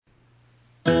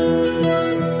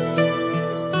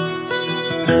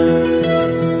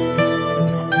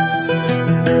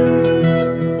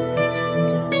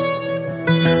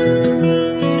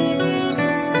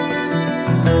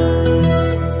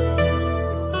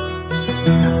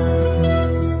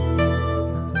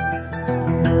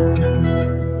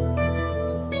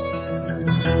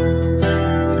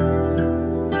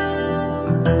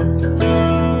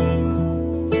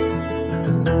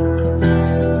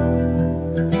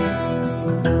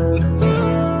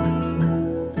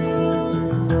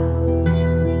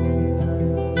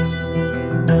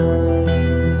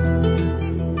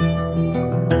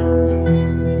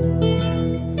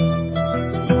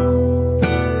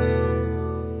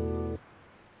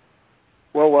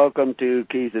welcome to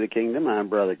Keys of the Kingdom. I'm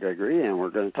Brother Gregory, and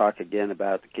we're going to talk again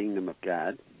about the Kingdom of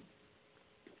God.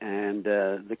 And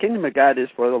the Kingdom of God is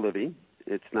for the living.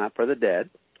 It's not for the dead.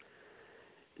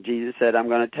 Jesus said, I'm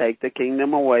going to take the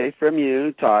kingdom away from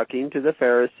you, talking to the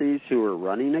Pharisees who were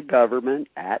running a government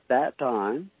at that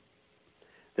time.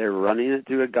 They were running it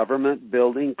through a government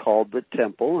building called the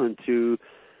Temple and to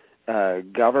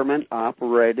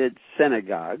government-operated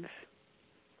synagogues,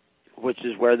 which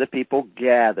is where the people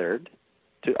gathered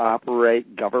to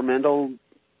operate governmental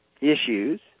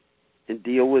issues and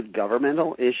deal with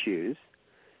governmental issues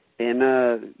in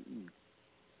a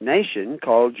nation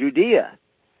called Judea.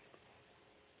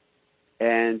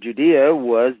 And Judea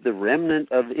was the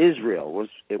remnant of Israel.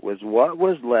 It was what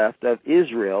was left of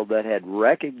Israel that had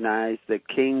recognized the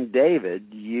King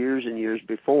David years and years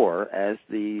before as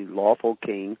the lawful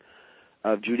king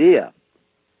of Judea.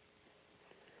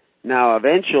 Now,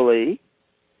 eventually,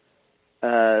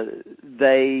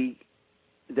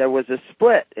 there was a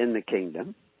split in the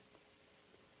kingdom,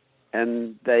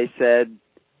 and they said,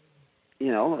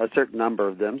 a certain number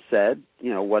of them said,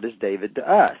 what is David to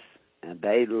us? And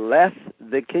they left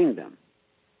the kingdom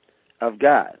of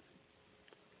God.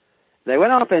 They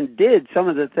went off and did some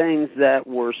of the things that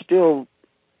were still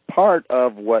part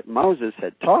of what Moses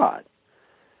had taught,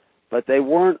 but they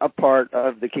weren't a part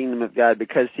of the kingdom of God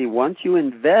because, once you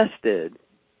invested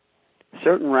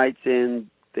certain rights in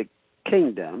the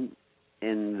kingdom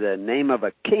in the name of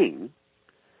a king,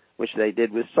 which they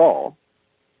did with Saul,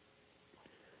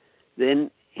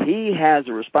 then he has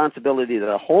a responsibility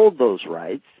to hold those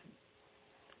rights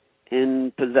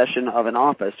in possession of an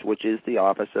office, which is the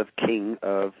office of King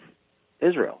of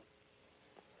Israel.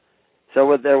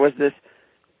 So there was this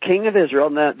King of Israel,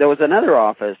 and there was another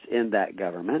office in that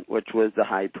government, which was the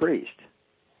high priest.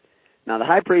 Now, the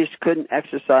high priest couldn't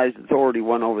exercise authority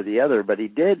one over the other, but he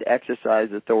did exercise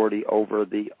authority over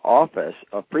the office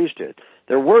of priesthood.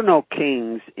 There were no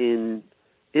kings in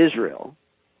Israel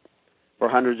for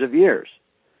hundreds of years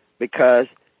because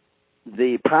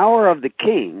the power of the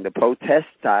king, the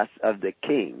potestas of the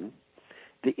king,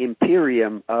 the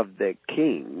imperium of the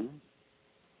king,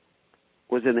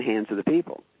 was in the hands of the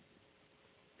people.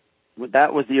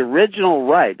 That was the original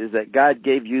right, is that God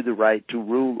gave you the right to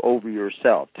rule over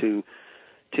yourself, to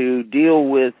deal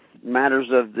with matters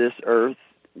of this earth,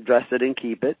 dress it and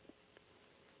keep it,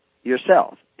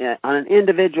 yourself, on an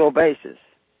individual basis.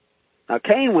 Now,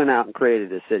 Cain went out and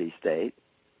created a city-state.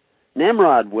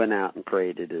 Nimrod went out and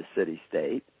created a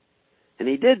city-state. And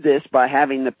he did this by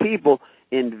having the people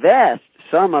invest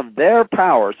some of their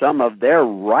power, some of their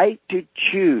right to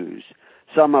choose,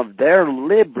 some of their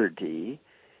liberty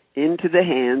into the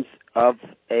hands of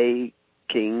a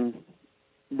king,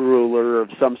 ruler of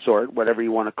some sort, whatever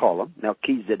you want to call him,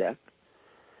 Melchizedek.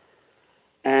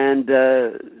 And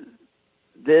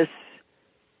this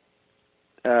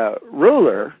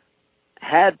ruler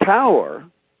had power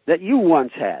that you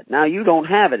once had. Now you don't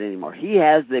have it anymore. He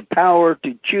has the power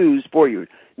to choose for you.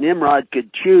 Nimrod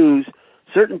could choose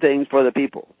certain things for the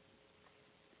people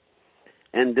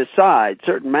and decide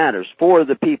certain matters for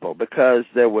the people because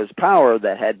there was power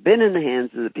that had been in the hands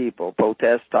of the people.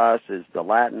 Potestas is the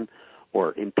Latin,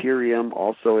 or imperium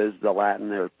also is the Latin.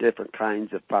 There are different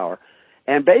kinds of power.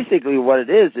 And basically what it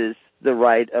is the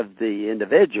right of the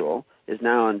individual is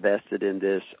now invested in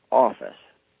this office.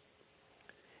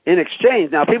 In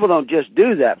exchange, now people don't just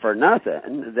do that for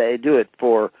nothing. They do it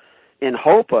in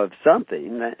hope of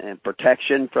something, and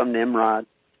protection from Nimrod,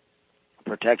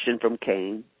 protection from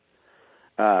Cain,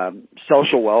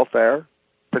 social welfare,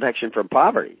 protection from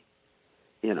poverty.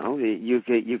 You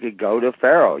could go to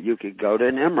Pharaoh, you could go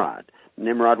to Nimrod.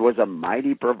 Nimrod was a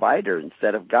mighty provider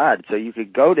instead of God, so you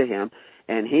could go to him,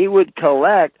 and he would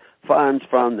collect funds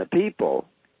from the people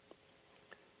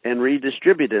and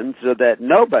redistribute them so that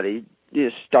nobody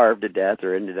just starved to death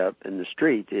or ended up in the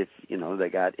street if, they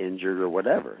got injured or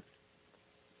whatever.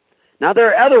 Now, there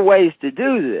are other ways to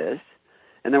do this,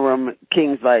 and there were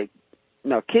kings like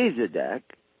Melchizedek,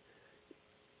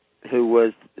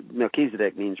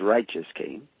 Melchizedek means righteous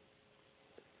king,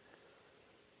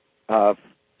 of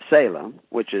Salem,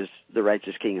 which is the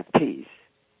righteous king of peace.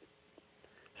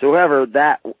 So whoever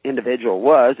that individual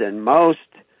was, and most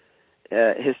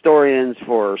historians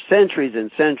for centuries and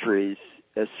centuries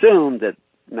assumed that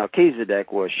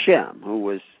Melchizedek was Shem, who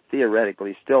was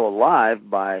theoretically still alive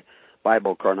by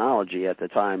Bible chronology at the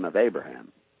time of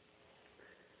Abraham.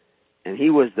 And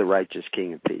he was the righteous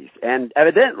king of peace. And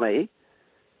evidently,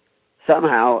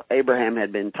 somehow, Abraham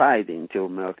had been tithing to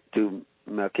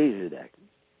Melchizedek.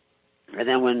 And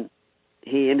then when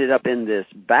he ended up in this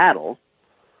battle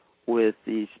with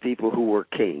these people who were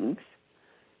kings,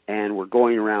 and were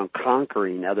going around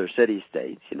conquering other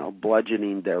city-states,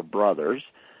 bludgeoning their brothers,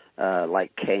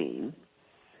 like Cain,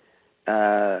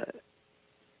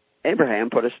 Abraham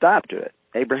put a stop to it.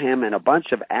 Abraham and a bunch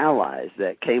of allies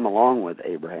that came along with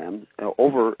Abraham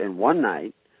over in one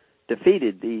night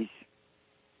defeated these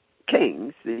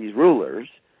kings, these rulers.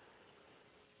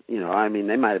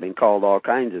 They might have been called all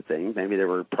kinds of things. Maybe they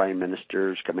were prime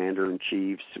ministers,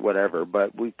 commander-in-chiefs, whatever,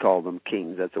 but we call them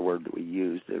kings. That's a word that we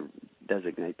use to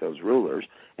designate those rulers.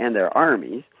 And their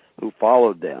armies, who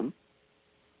followed them,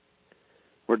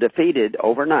 were defeated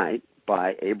overnight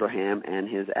by Abraham and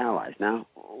his allies. Now,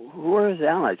 who were his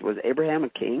allies? Was Abraham a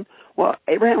king? Well,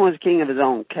 Abraham was king of his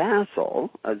own castle,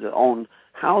 of his own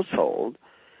household,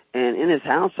 and in his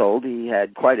household he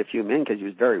had quite a few men because he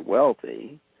was very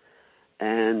wealthy,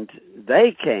 and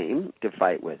they came to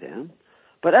fight with him.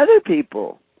 But other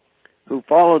people who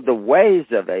followed the ways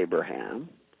of Abraham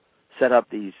set up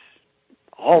these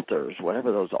altars,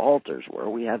 whatever those altars were.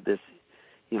 We have this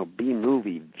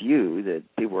B-movie view that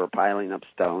people were piling up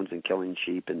stones and killing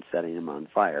sheep and setting them on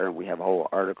fire, and we have a whole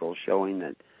article showing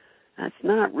that that's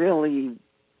not really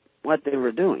what they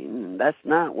were doing, and that's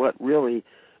not what really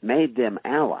made them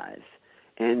allies.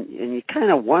 And you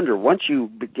kind of wonder, once you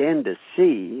begin to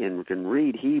see and can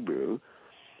read Hebrew,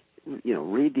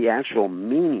 read the actual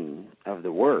meaning of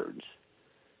the words,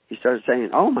 you start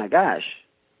saying, oh my gosh,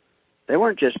 they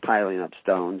weren't just piling up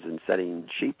stones and setting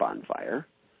sheep on fire.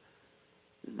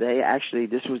 They actually,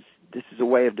 this is a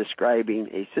way of describing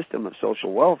a system of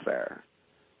social welfare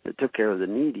that took care of the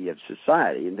needy of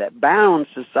society and that bound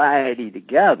society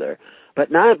together,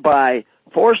 but not by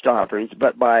forced offerings,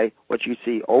 but by what you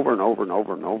see over and over and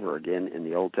over and over again in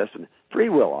the Old Testament, free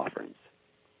will offerings.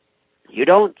 You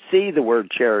don't see the word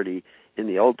charity in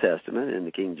the Old Testament, in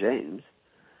the King James,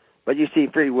 but you see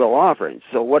free will offerings.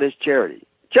 So what is charity?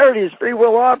 Charity is free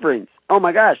will offerings. Oh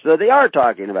my gosh, so they are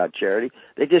talking about charity.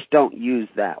 They just don't use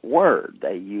that word.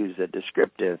 They use a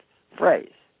descriptive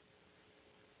phrase.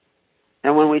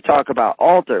 And when we talk about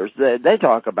altars, they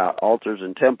talk about altars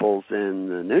and temples in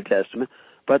the New Testament,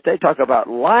 but they talk about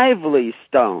lively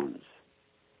stones.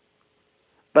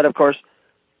 But of course,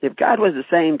 if God was the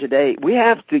same today,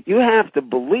 you have to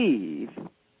believe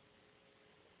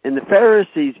in the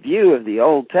Pharisees' view of the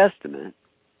Old Testament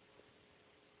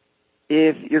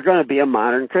if you're going to be a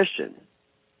modern Christian.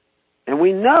 And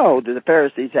we know that the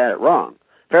Pharisees had it wrong.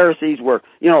 Pharisees were,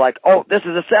 this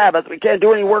is a Sabbath, we can't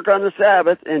do any work on the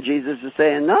Sabbath. And Jesus is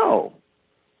saying, no,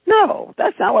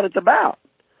 that's not what it's about.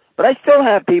 But I still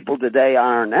have people today on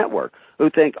our network who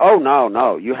think, oh,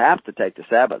 no, you have to take the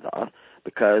Sabbath off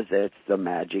because it's the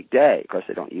magic day. Of course,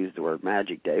 they don't use the word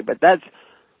magic day, but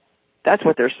that's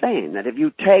what they're saying, that if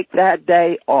you take that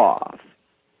day off,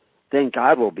 then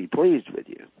God will be pleased with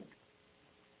you.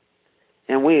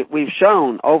 And we've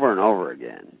shown over and over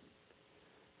again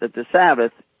that the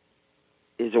Sabbath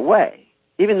is a way.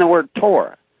 Even the word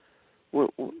Torah.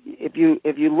 If you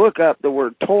look up the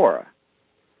word Torah,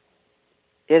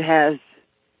 it has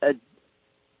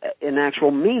an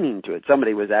actual meaning to it.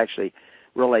 Somebody was actually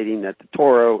relating that the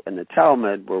Torah and the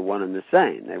Talmud were one and the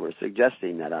same. They were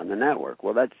suggesting that on the network.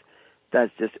 Well,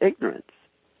 that's just ignorance.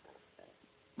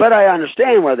 But I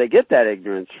understand where they get that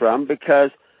ignorance from, because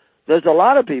there's a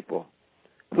lot of people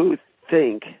who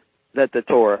think that the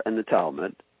Torah and the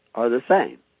Talmud are the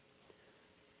same.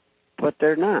 But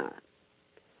they're not.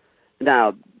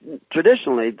 Now,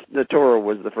 traditionally, the Torah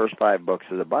was the first 5 books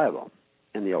of the Bible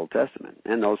in the Old Testament.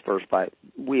 And those first 5,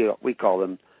 we call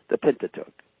them the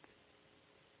Pentateuch.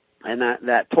 And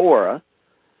that Torah,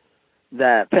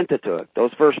 that Pentateuch,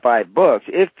 those first 5 books,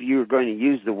 if you're going to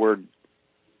use the word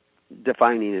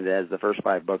defining it as the first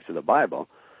 5 books of the Bible,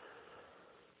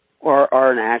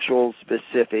 are an actual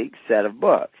specific set of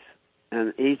books.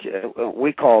 And each,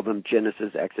 we call them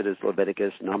Genesis, Exodus,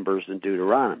 Leviticus, Numbers, and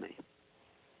Deuteronomy.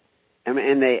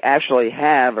 And they actually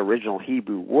have original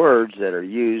Hebrew words that are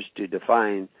used to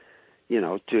define,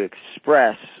 to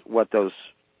express what those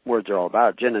words are all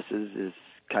about. Genesis is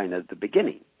kind of the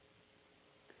beginning.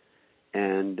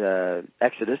 And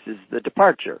Exodus is the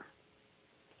departure.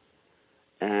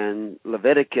 And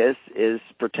Leviticus is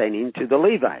pertaining to the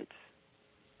Levites,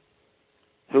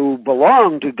 who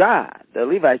belong to God. The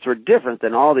Levites were different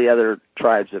than all the other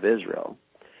tribes of Israel.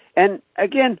 And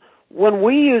again, when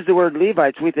we use the word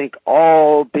Levites, we think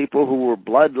all people who were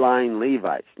bloodline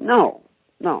Levites. No,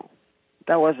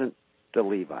 that wasn't the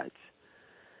Levites.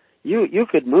 You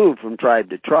could move from tribe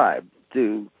to tribe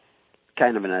through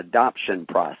kind of an adoption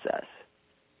process.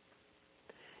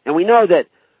 And we know that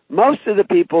most of the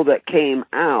people that came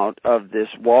out of this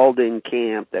walled-in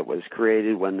camp that was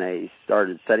created when they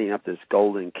started setting up this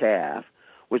golden calf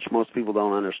which most people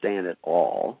don't understand at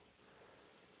all.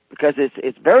 Because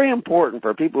it's very important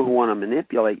for people who want to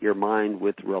manipulate your mind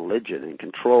with religion and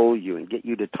control you and get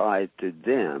you to tithe to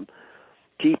them,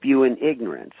 keep you in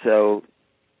ignorance. So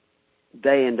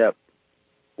they end up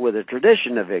with a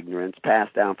tradition of ignorance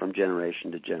passed down from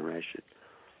generation to generation.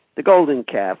 The golden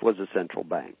calf was a central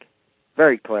bank.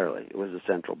 Very clearly, it was a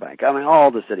central bank. I mean,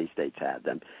 all the city-states had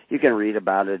them. You can read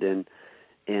about it in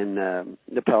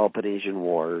the Peloponnesian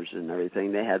Wars and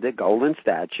everything. They had the golden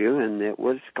statue, and it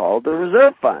was called the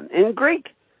Reserve Fund in Greek.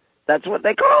 That's what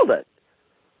they called it.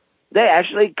 They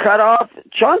actually cut off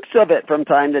chunks of it from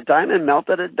time to time and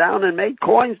melted it down and made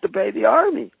coins to pay the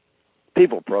army.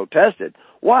 People protested.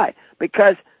 Why?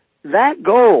 Because that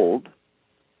gold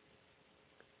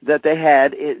that they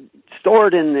had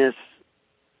stored in this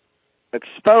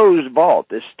exposed vault,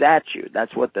 this statue,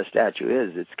 that's what the statue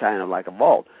is. It's kind of like a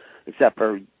vault, except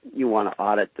for you want to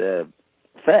audit the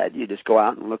Fed. You just go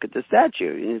out and look at the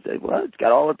statue. And you say, well, it's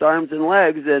got all its arms and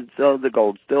legs, and so the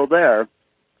gold's still there.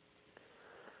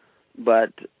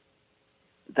 But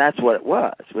that's what it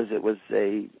was. It was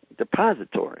a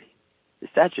depository. The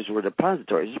statues were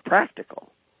depositories. It's practical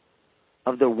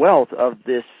of the wealth of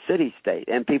this city-state.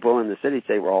 And people in the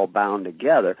city-state were all bound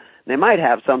together. They might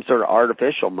have some sort of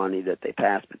artificial money that they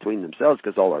pass between themselves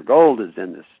because all their gold is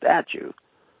in the statue.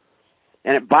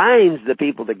 And it binds the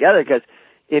people together because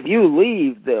if you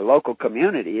leave the local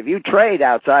community, if you trade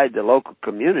outside the local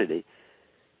community,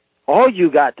 all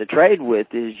you got to trade with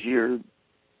is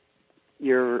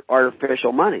your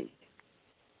artificial money,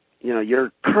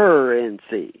 your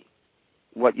currency,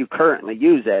 what you currently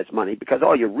use as money, because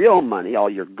all your real money, all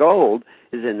your gold,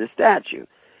 is in the statue.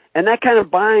 And that kind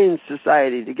of binds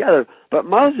society together. But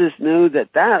Moses knew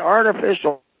that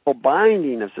artificial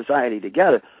binding of society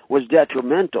together was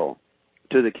detrimental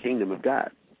to the kingdom of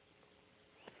God.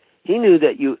 He knew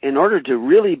that in order to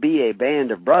really be a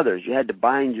band of brothers, you had to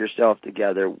bind yourself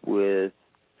together with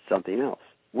something else.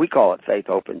 We call it faith,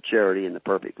 hope, and charity in the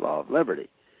perfect law of liberty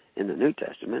in the New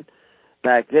Testament.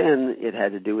 Back then, it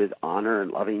had to do with honor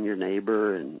and loving your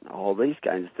neighbor and all these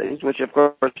kinds of things, which, of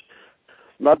course,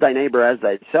 love thy neighbor as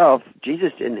thyself.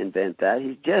 Jesus didn't invent that.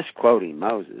 He's just quoting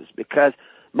Moses, because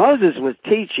Moses was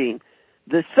teaching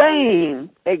the same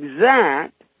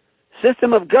exact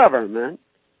system of government,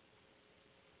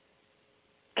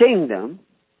 kingdom,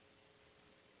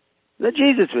 that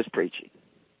Jesus was preaching.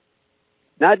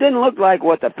 Now, it didn't look like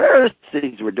what the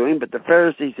Pharisees were doing, but the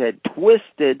Pharisees had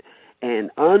twisted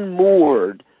and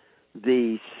unmoored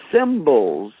the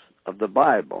symbols of the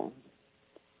Bible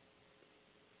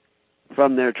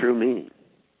from their true meaning.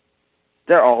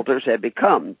 Their altars had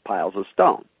become piles of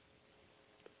stone.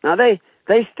 Now, they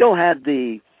still had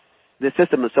the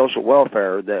system of social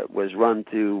welfare that was run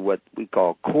through what we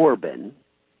call Corban,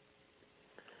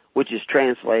 which is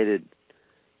translated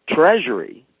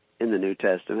treasury in the New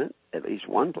Testament, at least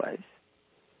one place,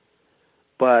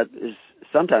 but is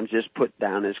sometimes just put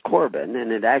down as Corban,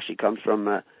 and it actually comes from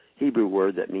a Hebrew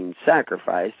word that means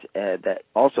sacrifice, that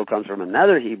also comes from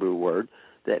another Hebrew word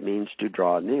that means to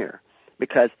draw near.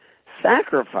 Because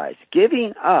sacrifice,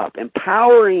 giving up,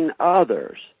 empowering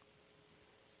others,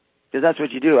 because that's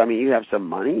what you do. I mean, you have some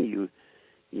money,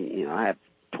 you know, I have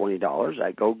 $20,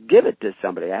 I go give it to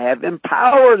somebody. I have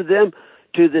empowered them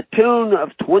to the tune of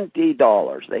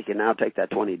 $20. They can now take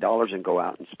that $20 and go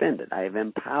out and spend it. I have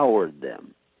empowered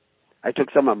them. I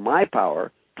took some of my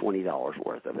power, $20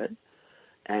 worth of it,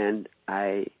 and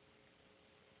I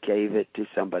gave it to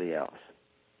somebody else.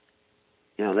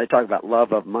 You know, they talk about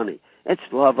love of money. It's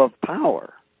love of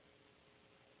power.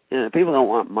 You know, people don't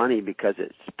want money because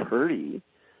it's pretty.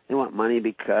 They want money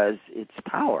because it's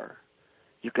power.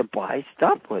 You can buy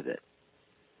stuff with it.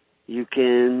 You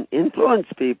can influence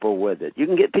people with it. You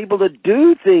can get people to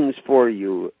do things for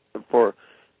you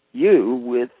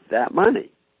with that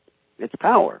money. It's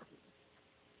power.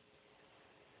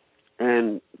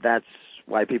 And that's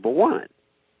why people want it.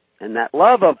 And that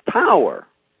love of power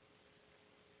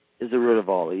is the root of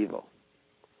all evil.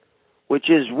 Which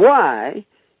is why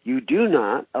you do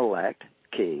not elect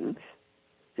kings,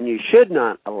 and you should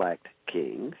not elect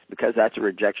kings, because that's a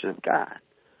rejection of God.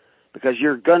 Because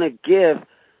you're going to give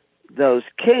those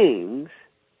kings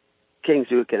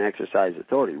who can exercise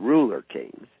authority, ruler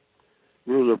kings,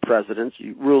 ruler presidents,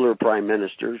 ruler prime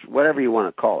ministers, whatever you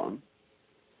want to call them,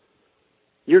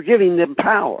 you're giving them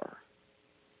power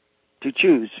to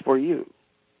choose for you.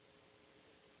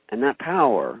 And that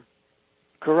power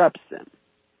corrupts them.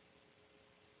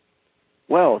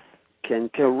 Wealth can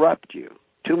corrupt you.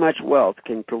 Too much wealth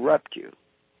can corrupt you,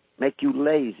 make you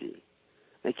lazy,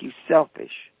 make you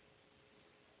selfish,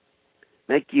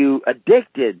 make you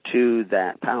addicted to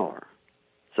that power.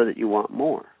 so that you want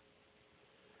more.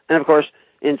 And of course,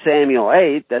 in Samuel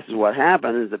 8, this is what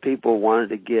happened, is the people wanted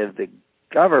to give the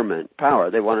government power.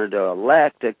 They wanted to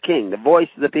elect a king, the voice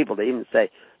of the people. They even say,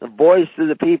 the voice of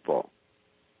the people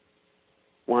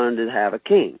wanted to have a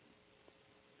king.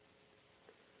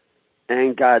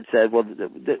 And God said, well,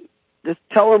 just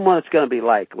tell them what it's going to be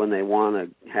like when they want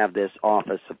to have this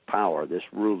office of power, this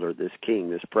ruler, this king,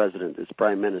 this president, this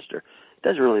prime minister. It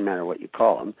doesn't really matter what you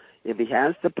call him. If he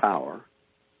has the power,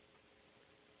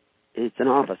 it's an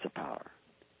office of power.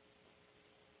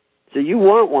 So you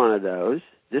want one of those.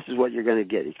 This is what you're going to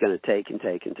get. He's going to take and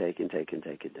take and take and take and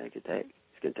take and take and take.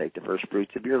 He's going to take the first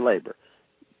fruits of your labor.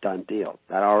 Done deal.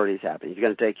 That already has happened. He's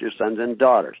going to take your sons and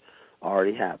daughters.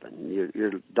 Already happened.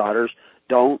 Your daughters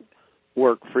don't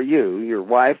work for you. Your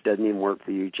wife doesn't even work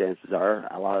for you, chances are,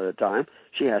 a lot of the time.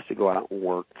 She has to go out and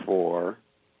work for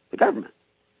the government.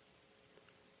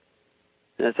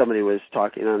 And somebody was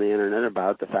talking on the internet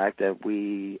about the fact that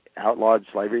we outlawed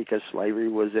slavery because slavery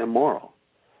was immoral.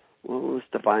 Well, let's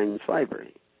define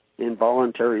slavery.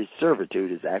 Involuntary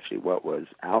servitude is actually what was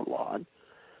outlawed.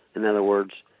 In other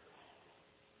words,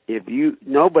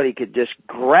 nobody could just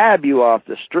grab you off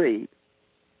the street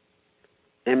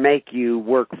and make you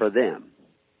work for them,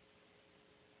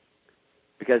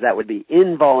 because that would be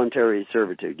involuntary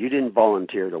servitude. You didn't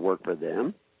volunteer to work for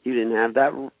them. You didn't have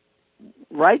that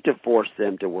right to force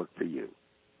them to work for you.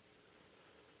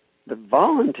 The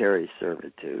voluntary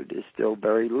servitude is still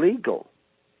very legal.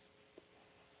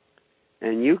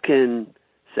 And you can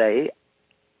say,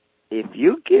 if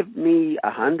you give me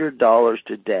 $100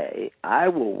 today, I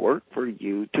will work for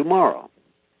you tomorrow.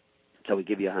 So we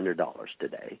give you $100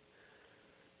 today.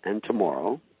 And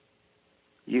tomorrow,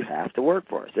 you have to work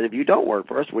for us. And if you don't work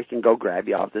for us, we can go grab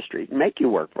you off the street and make you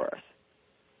work for us.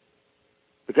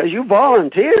 Because you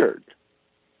volunteered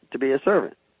to be a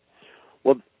servant.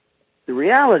 Well, the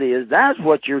reality is that's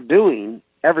what you're doing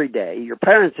every day. Your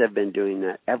parents have been doing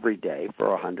that every day for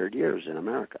 100 years in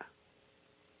America.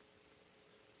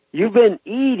 You've been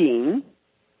eating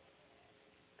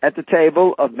at the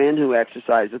table of men who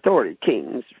exercise authority,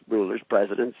 kings, rulers,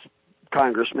 presidents,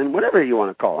 congressmen, whatever you want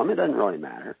to call them. It doesn't really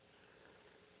matter.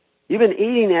 You've been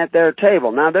eating at their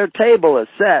table. Now, their table is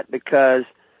set because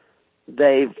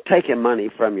they've taken money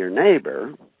from your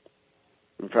neighbor,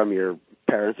 and from your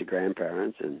parents and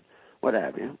grandparents and what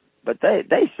have you. But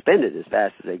they spend it as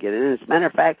fast as they get it in. As a matter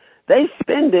of fact, they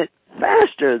spend it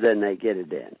faster than they get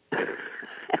it in.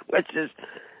 Which is,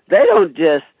 they don't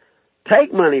just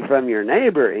take money from your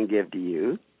neighbor and give to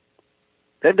you.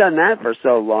 They've done that for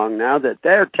so long now that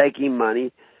they're taking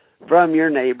money from your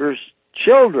neighbor's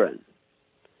children,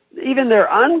 even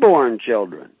their unborn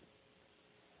children.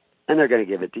 And they're going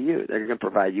to give it to you. They're going to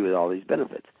provide you with all these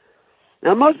benefits.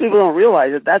 Now, most people don't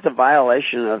realize that that's a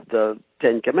violation of the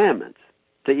Ten Commandments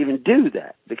to even do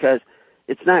that, because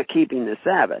it's not keeping the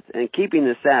Sabbath. And keeping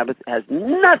the Sabbath has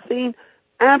nothing,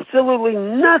 absolutely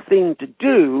nothing to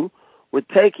do with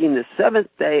taking the seventh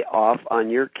day off on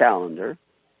your calendar,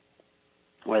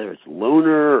 whether it's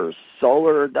lunar or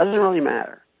solar, it doesn't really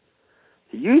matter.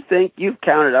 You think you've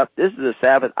counted up, this is the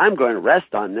Sabbath, I'm going to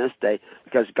rest on this day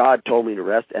because God told me to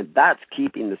rest, and that's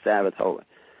keeping the Sabbath holy.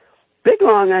 Big,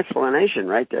 long explanation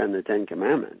right there in the Ten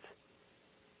Commandments.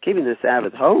 Keeping the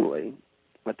Sabbath holy,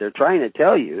 what they're trying to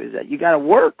tell you is that you got to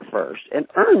work first and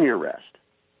earn your rest.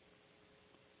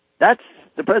 That's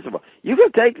the principle. You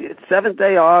can take the seventh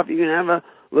day off, you can have a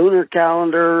lunar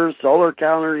calendar, solar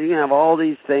calendar, you can have all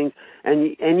these things,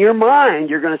 and in your mind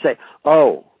you're going to say,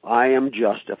 oh, I am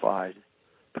justified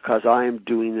because I am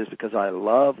doing this because I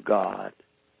love God.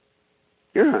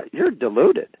 You're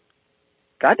deluded.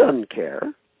 God doesn't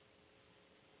care.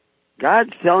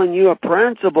 God's telling you a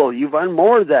principle. You've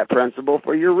unmoored that principle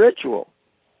for your ritual.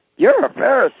 You're a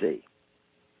Pharisee.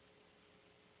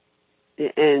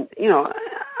 And,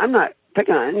 I'm not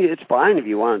picking on you. It's fine if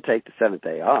you want to take the seventh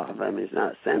day off. I mean, it's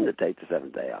not a sin to take the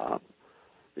seventh day off.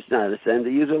 It's not a sin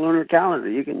to use a lunar calendar.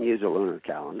 You can use a lunar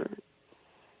calendar.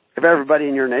 If everybody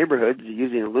in your neighborhood is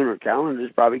using a lunar calendar,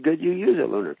 it's probably good you use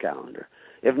a lunar calendar.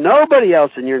 If nobody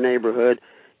else in your neighborhood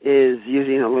is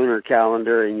using a lunar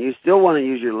calendar and you still want to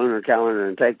use your lunar calendar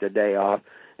and take the day off,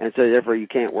 and so therefore you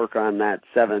can't work on that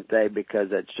seventh day because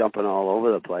it's jumping all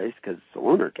over the place because it's a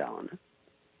lunar calendar,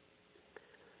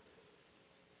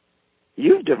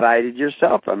 you've divided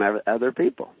yourself from other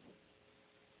people.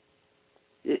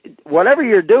 Whatever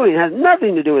you're doing has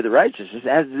nothing to do with the righteousness. It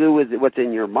has to do with what's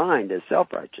in your mind as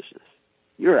self-righteousness.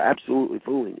 You're absolutely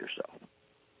fooling yourself.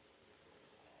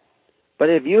 But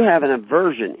if you have an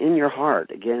aversion in your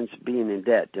heart against being in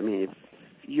debt, I mean, if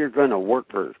you're going to work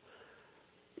for,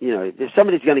 if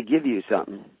somebody's going to give you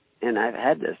something, and I've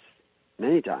had this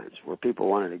many times where people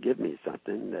wanted to give me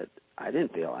something that I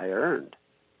didn't feel I earned.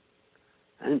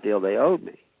 I didn't feel they owed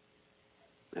me.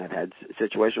 I've had a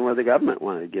situation where the government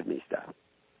wanted to give me stuff.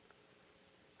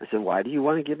 I said, why do you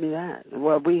want to give me that?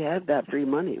 Well, we have that free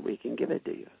money. We can give it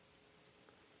to you.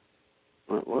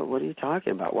 What are you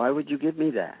talking about? Why would you give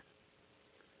me that?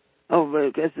 Oh,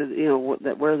 because,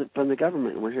 that we're from the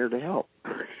government and we're here to help.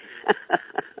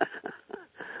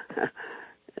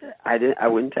 I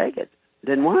wouldn't take it.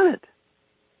 Didn't want it.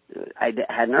 I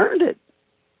hadn't earned it.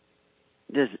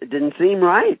 It didn't seem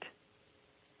right.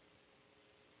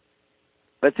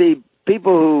 But see,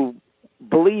 people who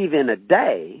believe in a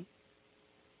day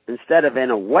instead of in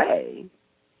a way,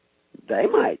 they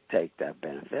might take that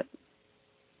benefit.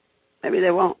 Maybe they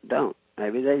don't.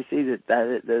 Maybe they see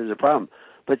that there's a problem.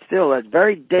 But still, it's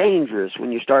very dangerous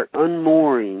when you start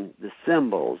unmooring the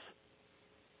symbols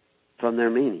from their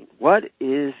meaning. What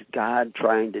is God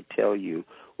trying to tell you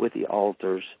with the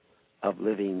altars of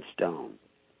living stone?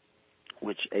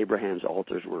 Which Abraham's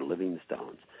altars were living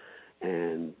stones,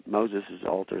 and Moses'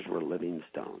 altars were living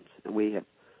stones. And we have,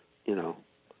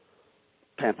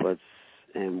 pamphlets,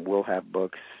 and we'll have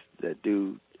books that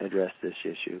do address this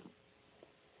issue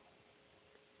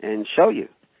and show you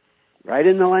right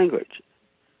in the language.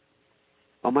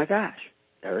 Oh my gosh,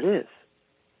 there it is.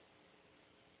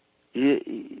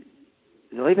 The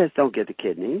Levites don't get the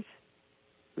kidneys.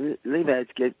 The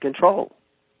Levites get control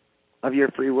of your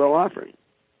free will offering,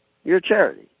 your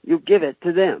charity. You give it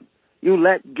to them. You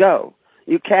let go.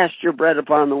 You cast your bread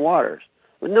upon the waters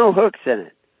with no hooks in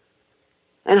it.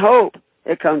 And hope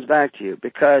it comes back to you,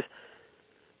 because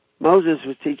Moses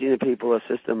was teaching the people a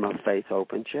system of faith,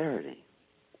 hope, and charity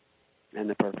and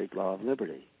the perfect law of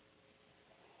liberty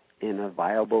in a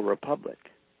viable republic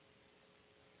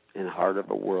in the heart of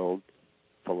a world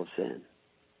full of sin.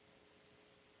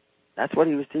 That's what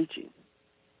he was teaching.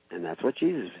 And that's what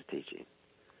Jesus was teaching.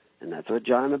 And that's what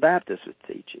John the Baptist was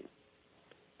teaching.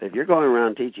 But if you're going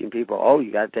around teaching people,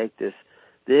 you got to take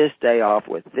this day off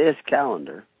with this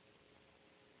calendar,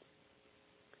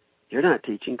 you're not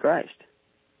teaching Christ.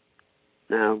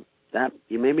 Now, that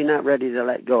you may be not ready to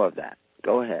let go of that.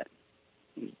 Go ahead.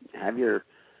 You have your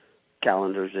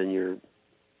calendars and your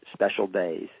special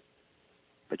days.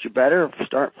 But you better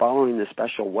start following the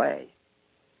special way.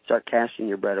 Start casting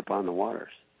your bread upon the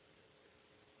waters.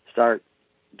 Start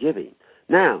giving.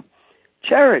 Now,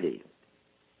 charity.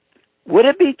 Would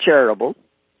it be charitable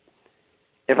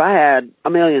if I had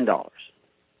 $1 million,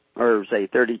 or say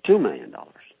 $32 million,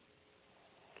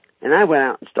 and I went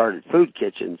out and started food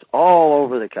kitchens all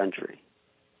over the country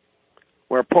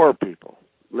where poor people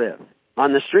live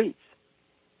on the streets,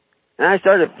 and I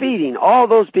started feeding all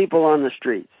those people on the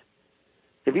streets?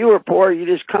 If you were poor, you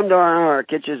just come to our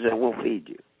kitchens and we'll feed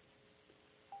you.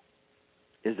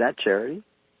 Is that charity? Is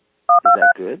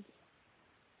that good?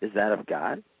 Is that of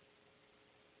God?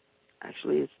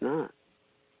 Actually, it's not.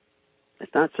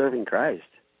 It's not serving Christ,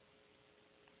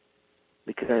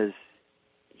 because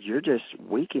you're just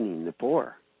weakening the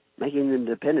poor, making them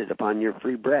dependent upon your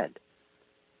free bread.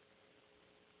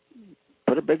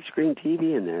 Put a big screen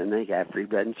TV in there and they have free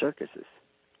bread and circuses.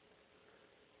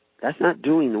 That's not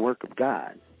doing the work of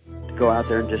God, to go out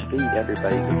there and just feed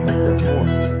everybody because they're poor.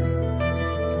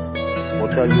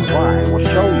 We'll tell you why, and we'll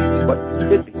show you what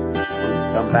could be when we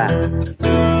come back.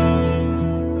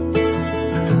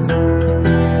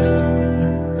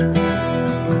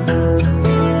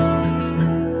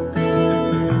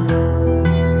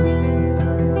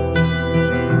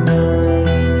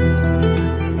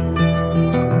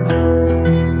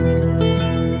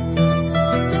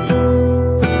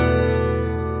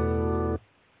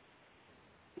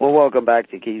 Welcome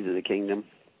back to Keys of the Kingdom.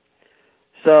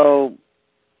 So,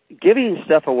 giving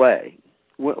stuff away,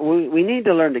 we need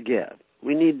to learn to give.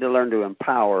 We need to learn to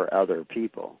empower other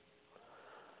people.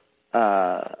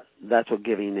 That's what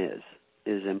giving is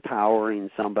empowering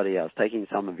somebody else, taking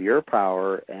some of your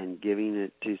power and giving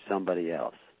it to somebody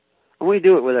else. And we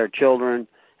do it with our children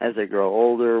as they grow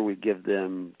older. We give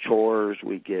them chores,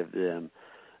 we give them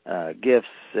gifts,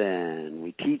 and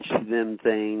we teach them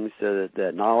things so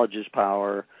that knowledge is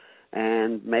power.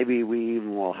 And maybe we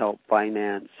even will help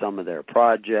finance some of their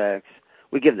projects.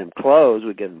 We give them clothes,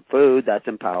 we give them food. That's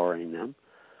empowering them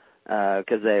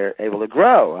because they're able to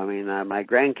grow. I mean, my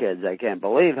grandkids, I can't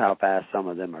believe how fast some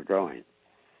of them are growing.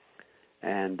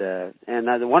 And the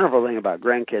wonderful thing about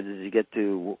grandkids is you get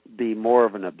to be more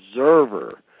of an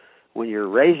observer. When you're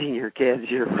raising your kids,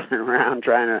 you're running around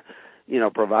trying to,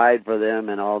 provide for them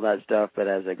and all that stuff. But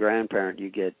as a grandparent, you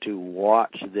get to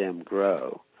watch them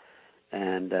grow.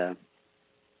 And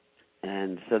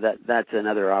so that's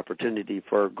another opportunity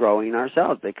for growing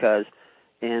ourselves, because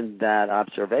in that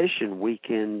observation, we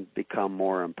can become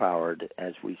more empowered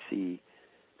as we see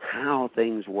how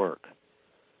things work.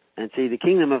 And see, the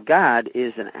kingdom of God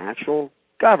is an actual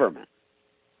government.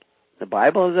 The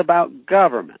Bible is about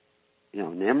government. You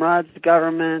know, Nimrod's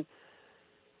government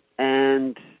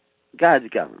and God's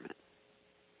government.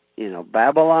 You know,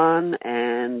 Babylon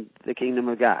and the kingdom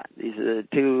of God. These are the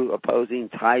two opposing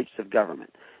types of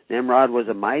government. Nimrod was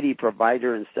a mighty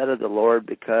provider instead of the Lord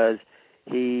because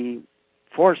he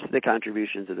forced the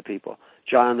contributions of the people.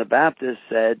 John the Baptist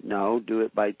said, no, do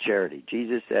it by charity.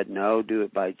 Jesus said, no, do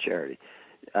it by charity.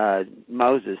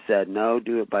 Moses said, no,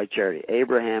 do it by charity.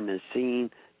 Abraham is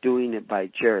seen doing it by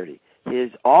charity.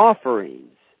 His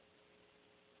offerings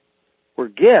were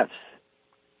gifts.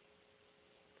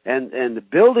 And the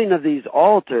building of these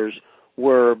altars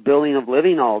were building of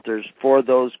living altars for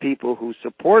those people who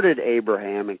supported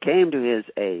Abraham and came to his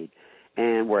aid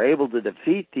and were able to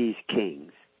defeat these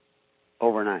kings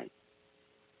overnight.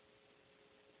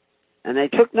 And they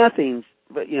took nothing,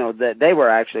 but that they were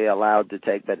actually allowed to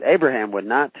take, but Abraham would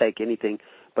not take anything.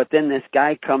 But then this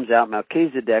guy comes out,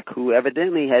 Melchizedek, who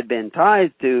evidently had been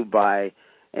tithed to by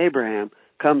Abraham,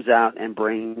 comes out and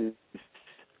brings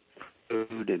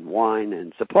food and wine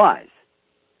and supplies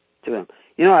to him.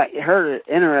 I heard an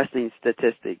interesting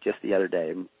statistic just the other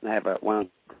day. I have one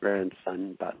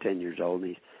grandson, about 10 years old, and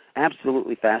he's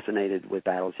absolutely fascinated with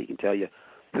battles. He can tell you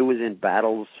who was in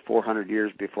battles 400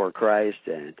 years before Christ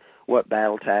and what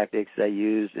battle tactics they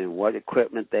used and what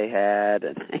equipment they had,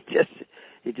 and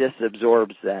he just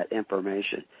absorbs that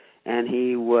information. And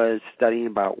he was studying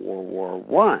about World War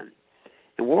One.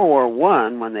 In World War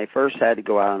One, when they first had to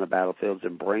go out on the battlefields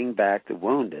and bring back the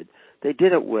wounded, they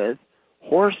did it with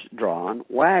horse-drawn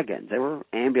wagons. They were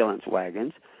ambulance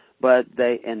wagons, but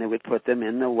they would put them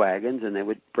in the wagons and they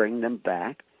would bring them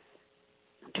back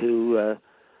to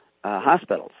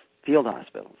hospitals, field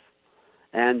hospitals.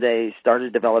 And they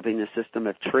started developing a system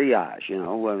of triage.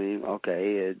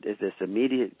 Is this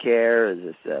immediate care? Is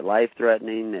this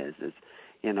life-threatening? Is this,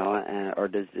 or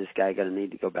does this guy going to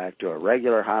need to go back to a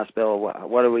regular hospital?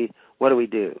 What do we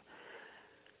do?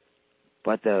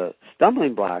 But the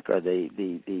stumbling block, or the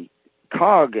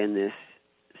cog in this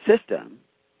system,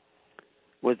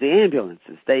 was the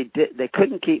ambulances. They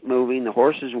couldn't keep moving. The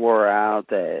horses wore out.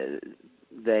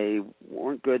 They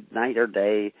weren't good night or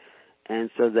day. And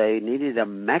so they needed a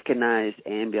mechanized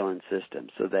ambulance system.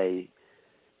 So they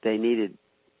needed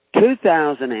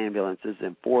 2,000 ambulances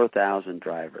and 4,000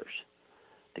 drivers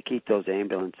to keep those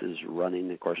ambulances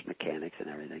running, of course, mechanics and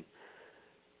everything.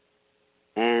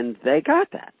 And they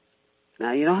got that.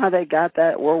 Now, you know how they got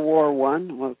that, World War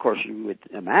One? Well, of course, you would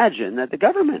imagine that the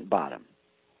government bought them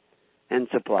and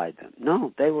supplied them.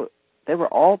 No, they were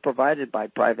all provided by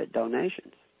private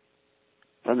donations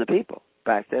from the people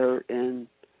back there in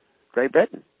Great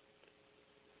Britain.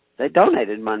 They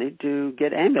donated money to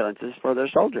get ambulances for their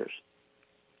soldiers.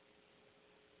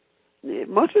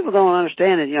 Most people don't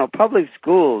understand it. Public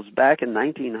schools back in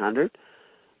 1900,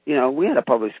 we had a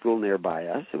public school nearby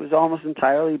us. It was almost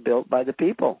entirely built by the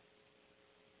people.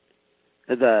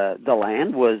 The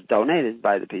land was donated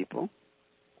by the people.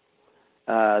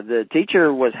 The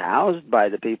teacher was housed by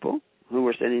the people who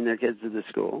were sending their kids to the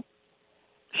school.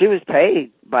 She was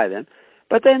paid by them.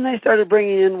 But then they started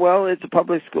bringing in, it's a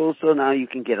public school, so now you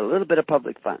can get a little bit of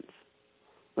public funds.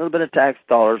 A little bit of tax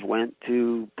dollars went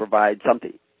to provide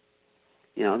something.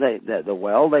 The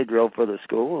well they drilled for the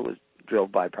school was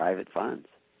drilled by private funds.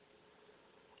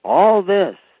 All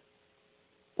this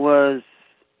was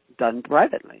done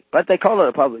privately, but they call it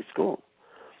a public school.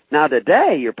 Now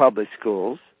today, your public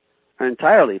schools are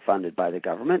entirely funded by the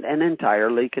government and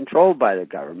entirely controlled by the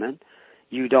government.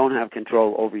 You don't have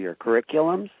control over your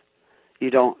curriculums. You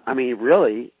don't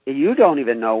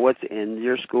even know what's in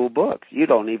your school books. You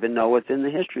don't even know what's in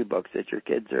the history books that your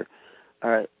kids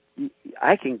are.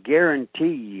 I can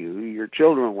guarantee you your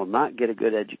children will not get a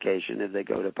good education if they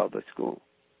go to public school.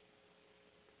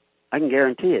 I can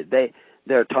guarantee it.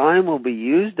 Their time will be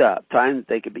used up, time that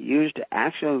they could be used to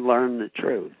actually learn the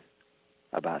truth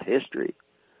about history,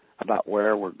 about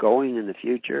where we're going in the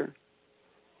future.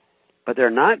 But they're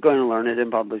not going to learn it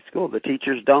in public school. The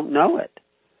teachers don't know it.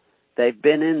 They've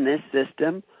been in this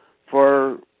system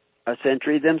for a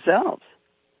century themselves.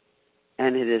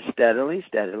 And it has steadily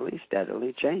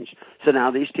changed. So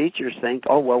now these teachers think,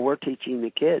 we're teaching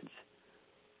the kids,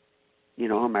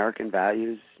 American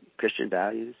values, Christian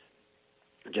values.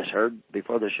 I just heard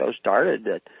before the show started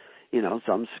that,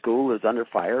 some school is under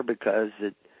fire because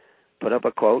it put up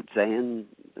a quote saying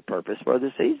the purpose for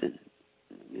the season,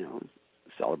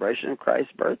 celebration of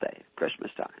Christ's birthday,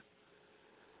 Christmas time.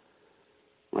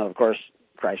 Well, of course,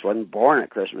 Christ wasn't born at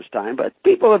Christmas time, but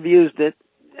people have used it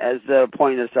as a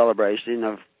point of celebration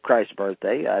of Christ's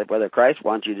birthday. Whether Christ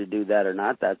wants you to do that or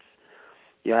not,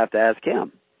 you'll have to ask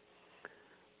him.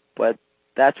 But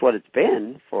that's what it's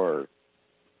been for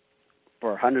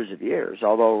hundreds of years.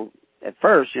 Although at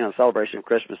first, celebration of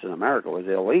Christmas in America was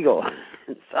illegal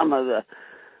in some of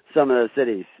the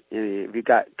cities. If you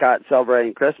got caught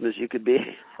celebrating Christmas, you could be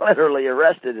literally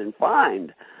arrested and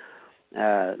fined.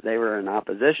 They were in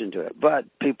opposition to it, but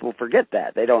people forget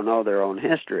that. They don't know their own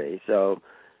history.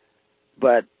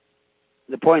 But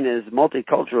the point is,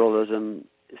 multiculturalism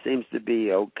seems to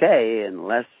be okay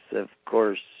unless, of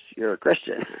course, you're a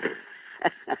Christian.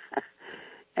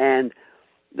 And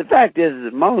the fact is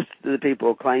that most of the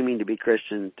people claiming to be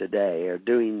Christian today are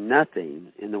doing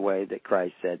nothing in the way that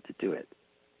Christ said to do it.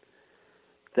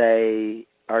 They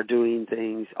are doing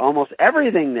things, almost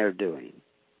everything they're doing,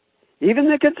 even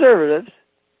the conservatives,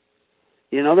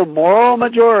 the moral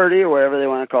majority, or whatever they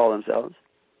want to call themselves,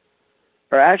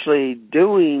 are actually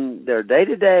doing their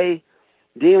day-to-day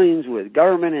dealings with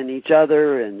government and each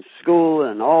other and school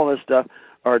and all this stuff,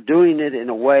 are doing it in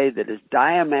a way that is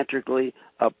diametrically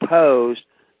opposed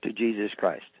to Jesus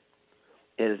Christ.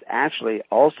 It is actually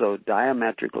also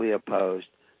diametrically opposed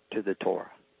to the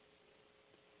Torah.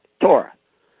 Torah.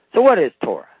 So what is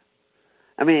Torah?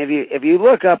 I mean, if you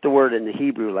look up the word in the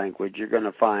Hebrew language, you're going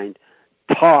to find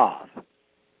Tav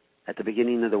at the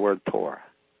beginning of the word Torah.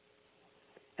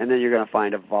 And then you're going to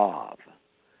find a Vav.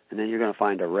 And then you're going to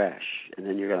find a Resh. And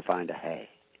then you're going to find a Hey.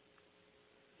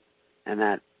 And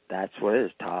that's what it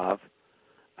is. Tav,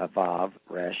 a Vav,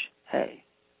 Resh, Hey.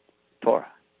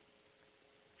 Torah.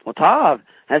 Well, Tav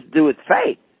has to do with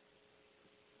faith.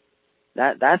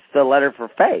 That's the letter for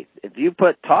faith. If you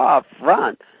put Tav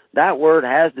front, that word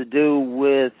has to do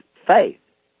with faith.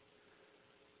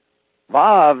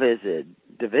 Vav is a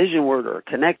division word or a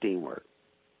connecting word.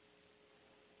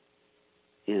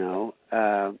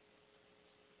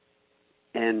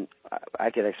 And I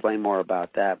could explain more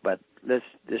about that, but let's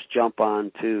just jump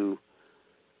on to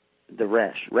the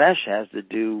Resh. Resh has to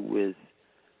do with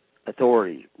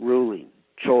authority, ruling,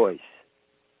 choice.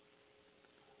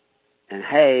 And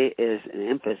Hey is an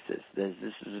emphasis. This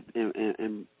is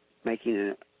in making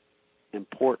it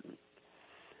important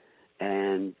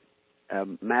and a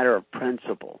matter of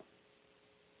principle.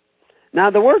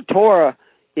 Now, the word Torah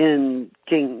in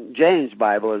King James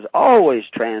Bible is always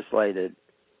translated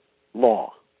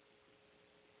law.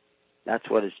 That's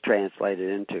what it's translated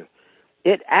into.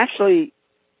 It actually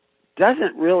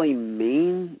doesn't really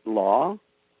mean law,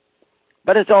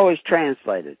 but it's always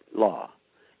translated law.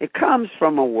 It comes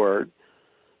from a word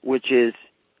which is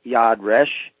Yad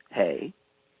Resh Hey,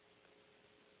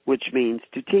 which means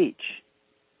to teach.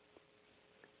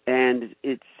 And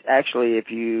it's actually,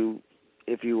 if you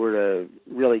were to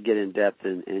really get in depth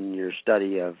in your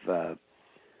study of the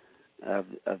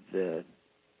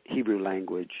Hebrew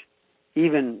language,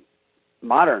 even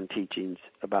modern teachings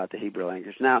about the Hebrew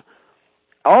language. Now,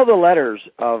 all the letters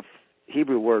of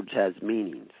Hebrew words has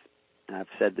meanings. And I've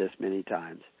said this many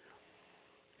times.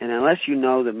 And unless you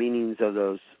know the meanings of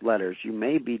those letters, you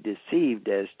may be deceived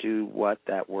as to what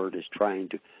that word is trying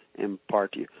to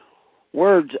impart to you.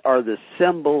 Words are the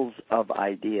symbols of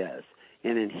ideas.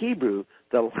 And in Hebrew,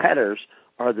 the letters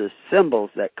are the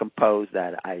symbols that compose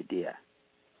that idea.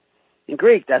 In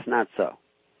Greek, that's not so.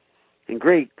 In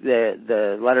Greek,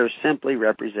 the letters simply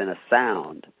represent a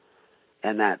sound.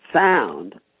 And that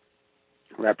sound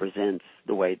represents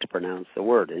the way to pronounce the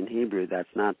word. In Hebrew, that's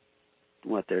not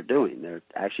what they're doing. They're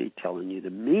actually telling you the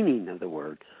meaning of the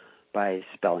word by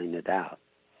spelling it out.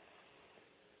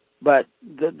 But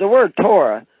the word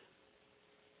Torah,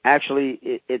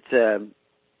 actually, it's a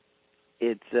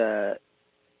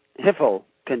hifel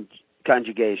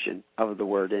conjugation of the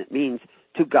word, and it means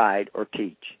to guide or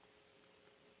teach.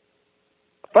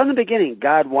 From the beginning,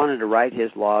 God wanted to write his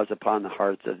laws upon the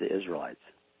hearts of the Israelites.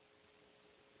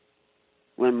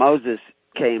 When Moses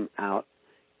came out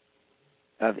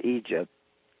of Egypt,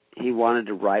 he wanted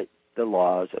to write the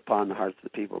laws upon the hearts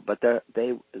of the people, but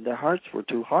their hearts were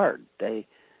too hard. They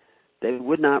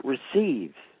would not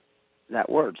receive that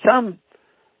word. Some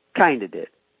kind of did,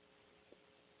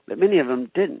 but many of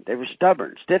them didn't. They were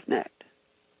stubborn, stiff-necked.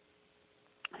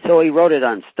 So he wrote it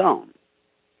on stone,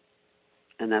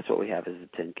 and that's what we have as the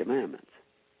Ten Commandments.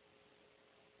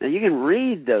 Now, you can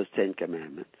read those 10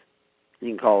 Commandments. You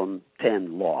can call them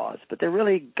 10 laws, but they're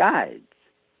really guides.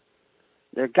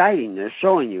 They're guiding. They're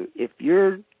showing you, if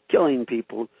you're killing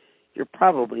people, you're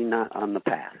probably not on the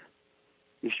path.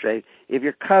 You're straight. If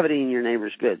you're coveting your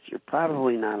neighbor's goods, you're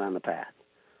probably not on the path.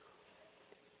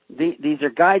 These are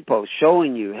guideposts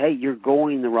showing you, hey, you're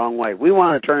going the wrong way. We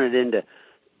want to turn it into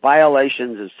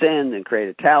violations of sin and create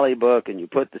a tally book and you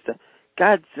put the stuff.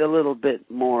 God's a little bit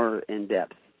more in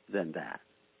depth than that.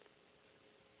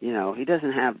 You know, he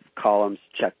doesn't have columns,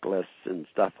 checklists, and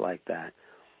stuff like that.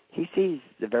 He sees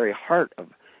the very heart of,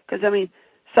 because, I mean,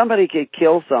 somebody could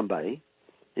kill somebody,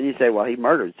 and you say, well, he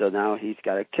murdered, so now he's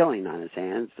got a killing on his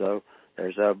hands, so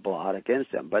there's a blot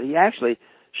against him. But he actually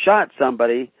shot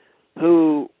somebody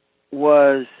who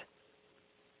was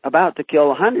about to kill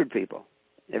 100 people.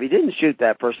 If he didn't shoot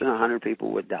that person, 100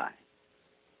 people would die.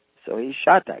 So he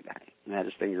shot that guy. He had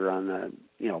his finger on the,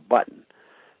 button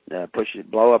to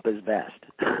blow up his vest.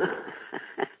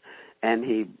 And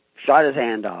he shot his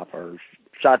hand off or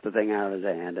shot the thing out of his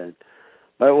hand.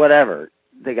 But whatever,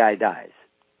 the guy dies.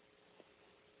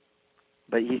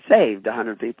 But he saved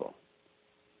 100 people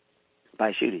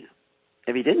by shooting him.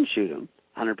 If he didn't shoot him,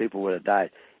 100 people would have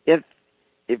died. If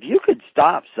you could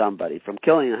stop somebody from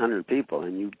killing 100 people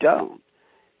and you don't,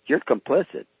 you're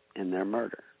complicit in their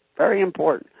murder. Very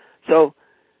important. So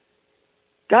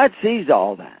God sees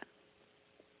all that.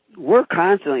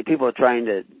 People are trying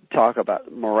to talk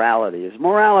about morality. Is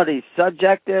morality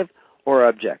subjective or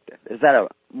objective? Is that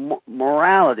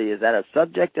morality, is that a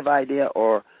subjective idea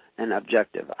or an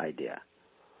objective idea?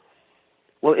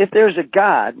 Well, if there's a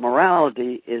God,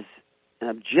 morality is an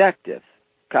objective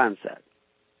concept.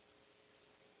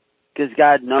 Because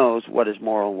God knows what is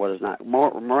moral and what is not.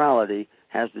 Morality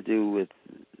has to do with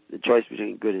the choice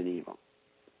between good and evil.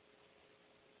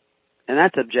 And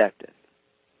that's objective.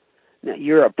 Now,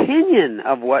 your opinion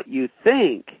of what you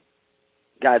think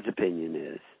God's opinion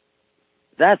is,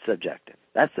 that's subjective.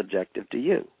 That's subjective to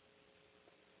you.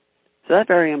 So that's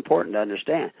very important to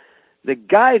understand. The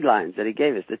guidelines that he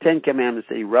gave us, the 10 Commandments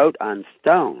that he wrote on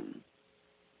stone,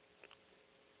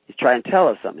 he's trying to tell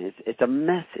us something. It's a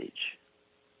message.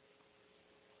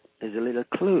 There's a little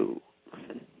clue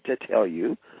to tell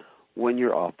you when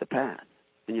you're off the path,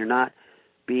 when you're not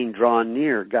being drawn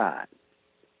near God.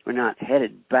 We're not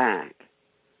headed back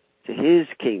to his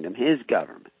kingdom, his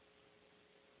government.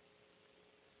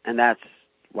 And that's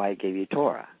why he gave you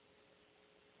Torah.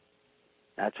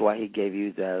 That's why he gave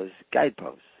you those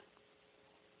guideposts.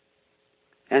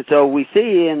 And so we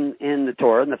see in the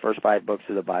Torah, in the first 5 books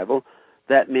of the Bible,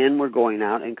 that men were going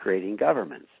out and creating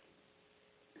governments.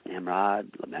 Nimrod,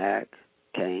 Lamech,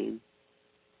 Cain.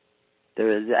 There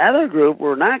was the other group who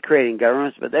were not creating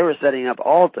governments, but they were setting up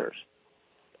altars,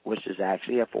 which is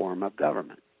actually a form of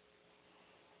government.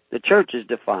 The church is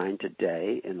defined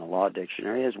today in the Law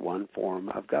Dictionary as one form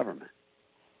of government.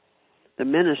 The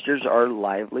ministers are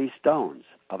lively stones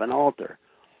of an altar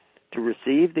to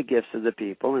receive the gifts of the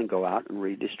people and go out and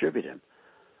redistribute them.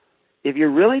 If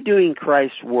you're really doing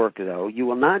Christ's work, though, you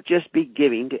will not just be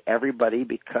giving to everybody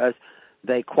because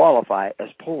they qualify as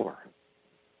poor.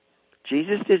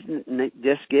 Jesus didn't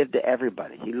just give to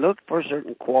everybody. He looked for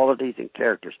certain qualities and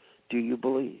characters. Do you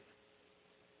believe?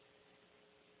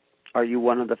 Are you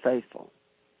one of the faithful?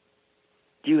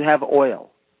 Do you have oil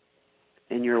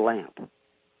in your lamp?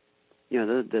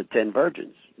 The 10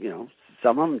 virgins,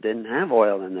 some of them didn't have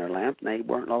oil in their lamp, and they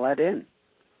weren't let in.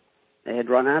 They had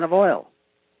run out of oil.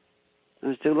 It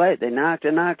was too late. They knocked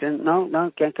and knocked, and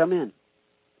no, can't come in.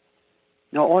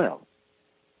 No oil.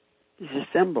 These are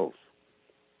symbols.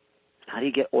 How do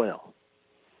you get oil?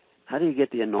 How do you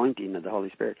get the anointing of the Holy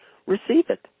Spirit? Receive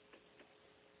it.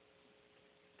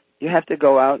 You have to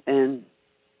go out and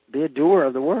be a doer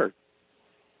of the word,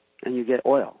 and you get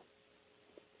oil.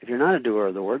 If you're not a doer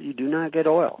of the word, you do not get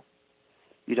oil.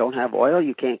 You don't have oil,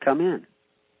 you can't come in.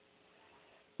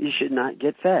 You should not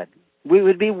get fed. We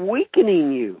would be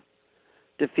weakening you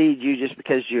to feed you just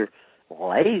because you're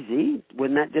lazy.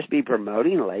 Wouldn't that just be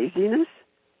promoting laziness?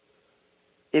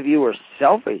 If you were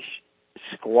selfish,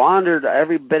 squandered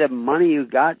every bit of money you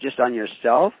got just on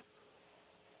yourself,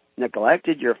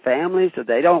 neglected your family so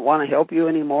they don't want to help you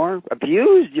anymore,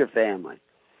 abused your family,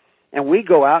 and we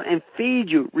go out and feed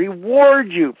you,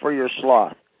 reward you for your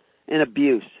sloth and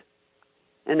abuse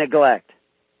and neglect.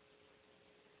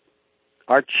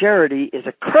 Our charity is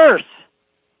a curse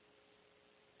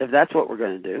if that's what we're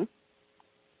going to do.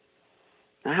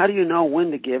 Now, how do you know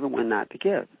when to give and when not to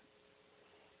give?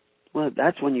 Well,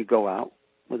 that's when you go out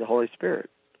with the Holy Spirit.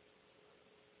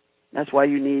 That's why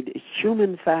you need a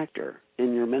human factor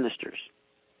in your ministers.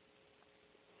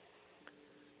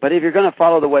 But if you're going to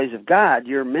follow the ways of God,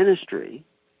 your ministry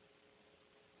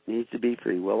needs to be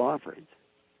free will offerings.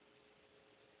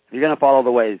 If you're going to follow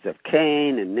the ways of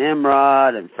Cain and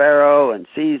Nimrod and Pharaoh and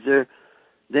Caesar,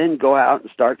 then go out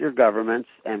and start your governments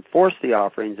and force the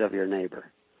offerings of your neighbor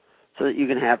so that you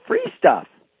can have free stuff.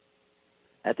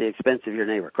 at the expense of your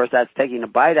neighbor. Of course, that's taking a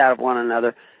bite out of one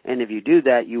another, and if you do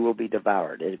that, you will be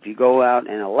devoured. And if you go out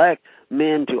and elect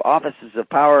men to offices of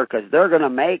power because they're going to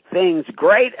make things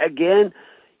great again,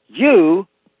 you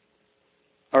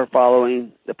are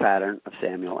following the pattern of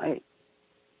Samuel 8.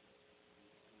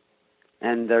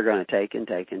 And they're going to take and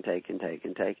take and take and take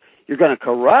and take. You're going to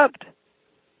corrupt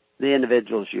the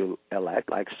individuals you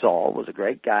elect, like Saul was a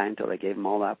great guy until they gave him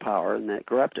all that power, and that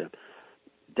corrupted him.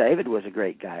 David was a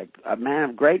great guy, a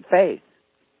man of great faith,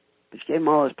 but you gave him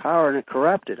all his power, and it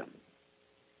corrupted him.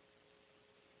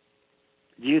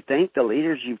 Do you think the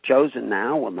leaders you've chosen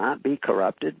now will not be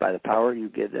corrupted by the power you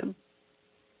give them?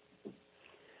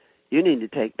 You need to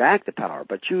take back the power,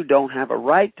 but you don't have a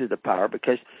right to the power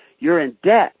because you're in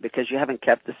debt because you haven't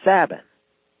kept the Sabbath,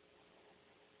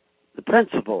 the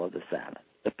principle of the Sabbath,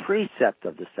 the precept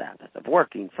of the Sabbath, of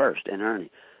working first and earning.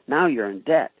 Now you're in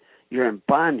debt. You're in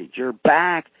bondage. You're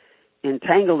back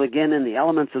entangled again in the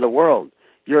elements of the world.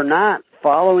 You're not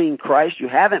following Christ. You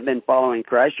haven't been following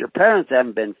Christ. Your parents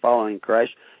haven't been following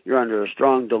Christ. You're under a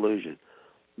strong delusion.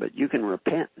 But you can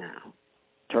repent now.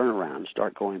 Turn around and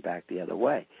start going back the other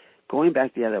way. Going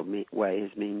back the other way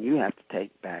means you have to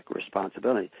take back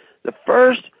responsibility. The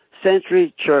first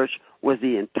century church was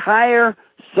the entire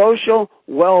social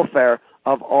welfare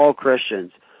of all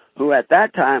Christians, who at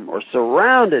that time were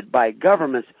surrounded by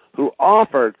governments who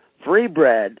offered free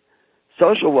bread,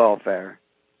 social welfare,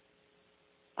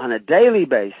 on a daily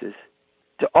basis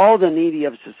to all the needy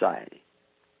of society.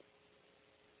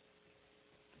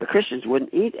 The Christians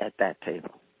wouldn't eat at that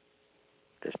table.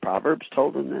 Because Proverbs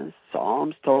told them this,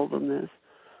 Psalms told them this,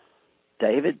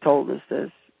 David told us this.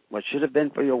 What should have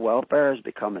been for your welfare has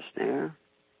become a snare.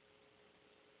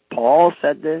 Paul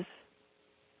said this.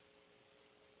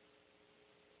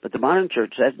 But the modern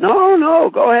church says, no,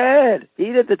 go ahead.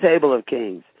 Eat at the table of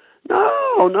kings.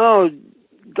 No,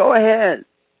 go ahead.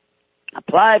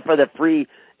 Apply for the free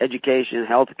education,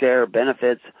 health care,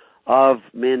 benefits of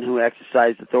men who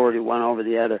exercise authority one over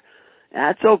the other.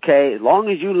 That's okay, as long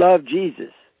as you love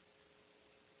Jesus.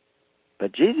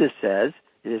 But Jesus says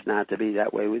it is not to be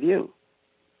that way with you.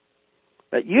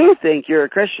 But you think you're a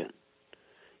Christian.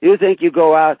 You think you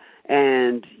go out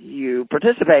and you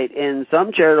participate in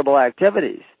some charitable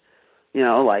activities,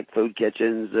 like food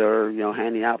kitchens or,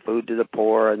 handing out food to the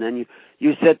poor, and then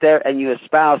you sit there and you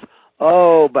espouse,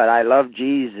 oh, but I love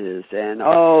Jesus, and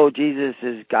Jesus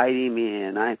is guiding me,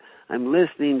 and I'm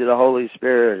listening to the Holy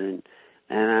Spirit,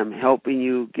 and I'm helping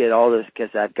you get all this because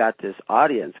I've got this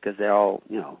audience, because they're all,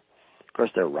 of course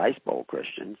they're rice bowl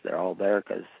Christians. They're all there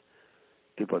because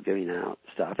people are giving out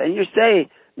stuff. And you say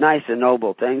nice and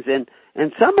noble things,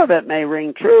 and some of it may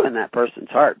ring true in that person's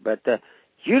heart, but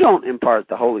you don't impart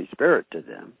the Holy Spirit to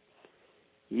them.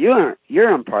 You're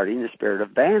imparting the spirit of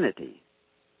vanity,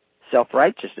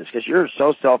 self-righteousness, because you're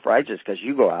so self-righteous because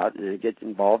you go out and get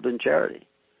involved in charity.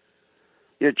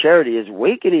 Your charity is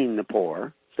weakening the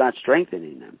poor. It's not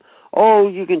strengthening them. Oh,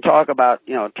 you can talk about,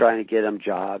 trying to get them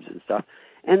jobs and stuff.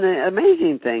 And the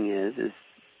amazing thing is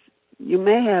you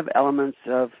may have elements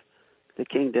of the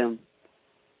kingdom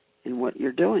in what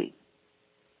you're doing.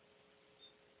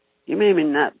 You may be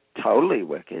not totally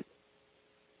wicked,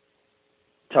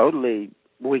 totally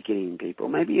weakening people.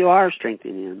 Maybe you are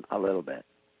strengthening them a little bit.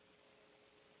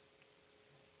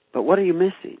 But what are you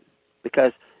missing?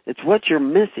 Because it's what you're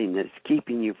missing that's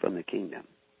keeping you from the kingdom.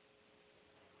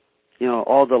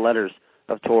 All the letters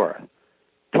of Torah.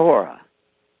 Torah,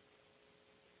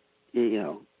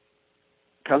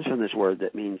 comes from this word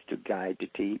that means to guide, to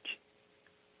teach.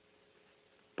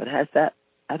 But it has that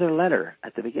other letter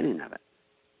at the beginning of it.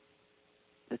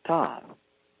 The Tav,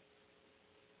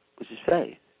 which is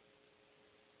faith.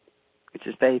 Which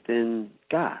is faith in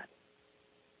God.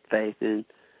 Faith in,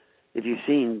 if you've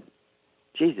seen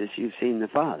Jesus, you've seen the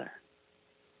Father.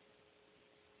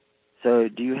 So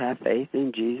do you have faith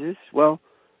in Jesus? Well,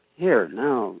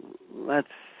 now, let's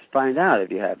find out if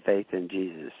you have faith in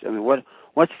Jesus. I mean,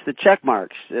 what's the check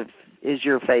marks? Is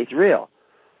your faith real?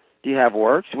 Do you have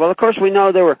works? Well, of course, we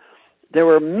know there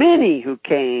were many who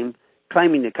came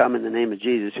claiming to come in the name of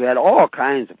Jesus who had all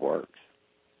kinds of works.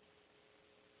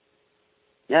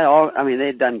 Yeah,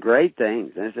 they'd done great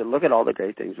things. And I said, look at all the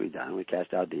great things we've done. We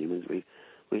cast out demons.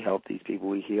 We helped these people.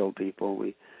 We healed people.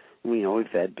 We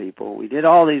fed people. We did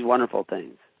all these wonderful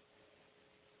things.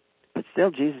 But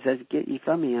still, Jesus says, get ye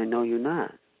from me, I know you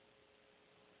not.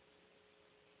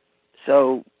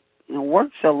 So,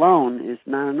 works alone is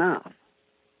not enough.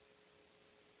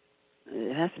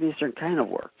 It has to be a certain kind of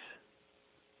works.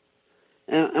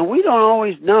 And we don't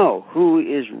always know who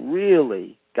is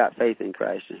really got faith in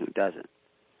Christ and who doesn't.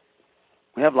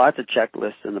 We have lots of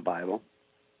checklists in the Bible.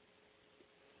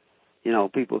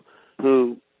 People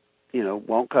who,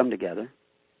 won't come together.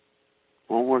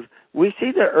 Won't work. We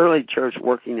see the early church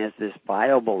working as this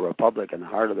viable republic in the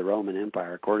heart of the Roman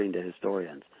Empire, according to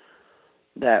historians.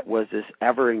 That was this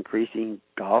ever-increasing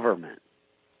government,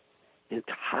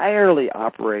 entirely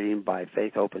operating by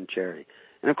faith, hope, and charity.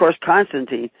 And, of course,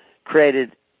 Constantine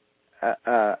created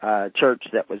a church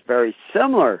that was very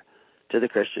similar to the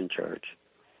Christian church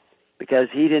because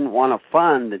he didn't want to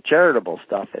fund the charitable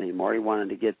stuff anymore. He wanted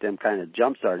to get them kind of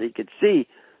jump-started. He could see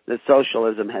that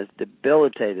socialism has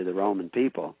debilitated the Roman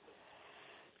people.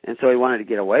 And so he wanted to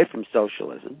get away from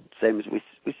socialism, same as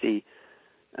we see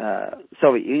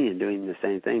Soviet Union doing the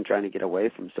same thing, trying to get away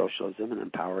from socialism and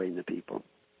empowering the people.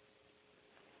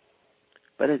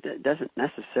 But it doesn't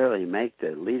necessarily make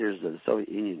the leaders of the Soviet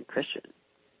Union Christian.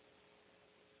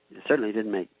 It certainly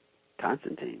didn't make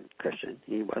Constantine Christian.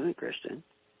 He wasn't Christian.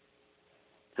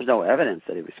 There's no evidence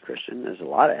that he was Christian. There's a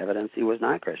lot of evidence he was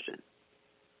not Christian.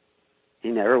 He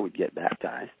never would get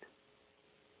baptized.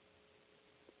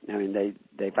 I mean,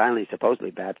 they finally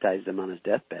supposedly baptized him on his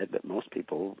deathbed, but most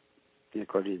people,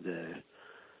 according to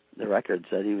the record,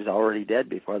 said he was already dead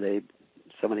before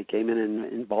somebody came in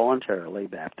and involuntarily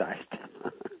baptized him.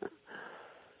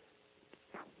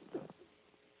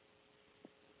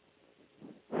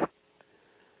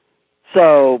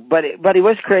 But he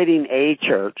was creating a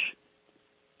church,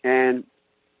 and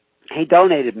he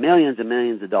donated millions and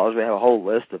millions of dollars. We have a whole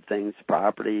list of things,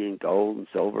 property and gold and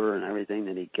silver and everything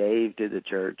that he gave to the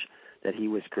church that he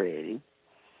was creating.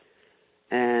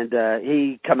 And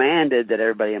he commanded that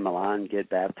everybody in Milan get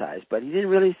baptized. But he didn't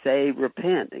really say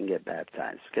repent and get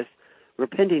baptized, because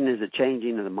repenting is a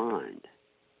changing of the mind.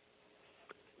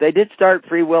 They did start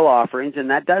free will offerings, and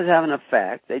that does have an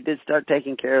effect. They did start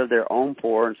taking care of their own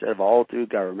poor instead of all through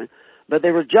government. But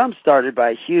they were jump-started by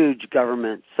a huge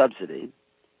government subsidy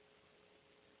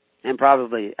and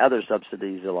probably other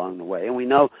subsidies along the way. And we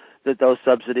know that those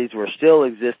subsidies were still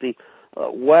existing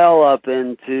well up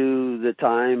into the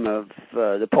time of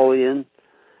Napoleon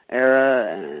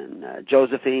era and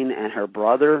Josephine and her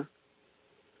brother,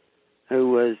 who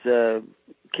was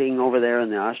king over there in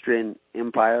the Austrian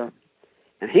Empire.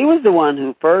 And he was the one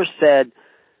who first said,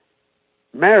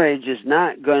 marriage is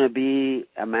not going to be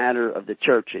a matter of the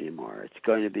church anymore. It's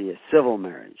going to be a civil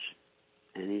marriage.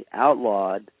 And he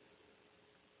outlawed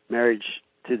marriage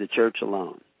to the church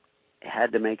alone. He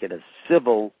had to make it a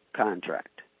civil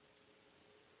contract.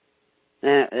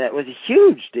 And that was a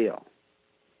huge deal.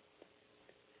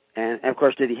 And, of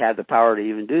course, did he have the power to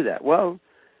even do that? Well,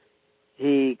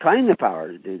 he claimed the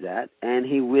power to do that, and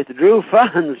he withdrew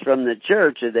funds from the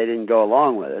church if they didn't go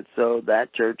along with it. So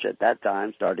that church at that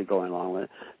time started going along with it.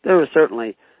 There was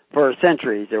certainly, for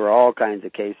centuries, there were all kinds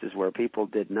of cases where people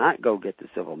did not go get the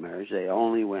civil marriage. They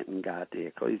only went and got the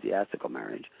ecclesiastical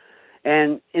marriage.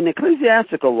 And in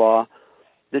ecclesiastical law,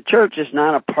 the church is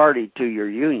not a party to your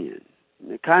union.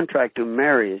 The contract to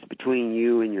marry is between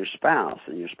you and your spouse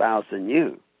and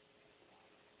you.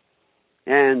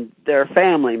 And their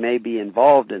family may be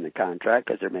involved in the contract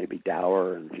because there may be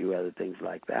dower and a few other things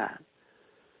like that.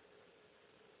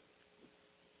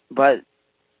 But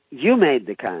you made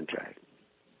the contract.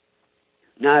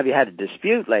 Now, if you had a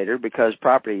dispute later because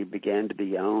property began to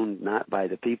be owned not by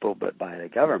the people but by the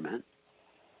government,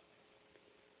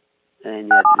 and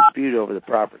you had a dispute over the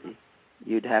property,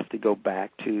 you'd have to go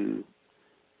back to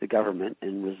the government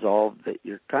and resolve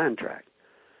your contract.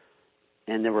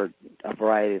 And there were a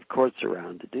variety of courts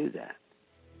around to do that.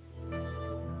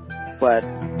 But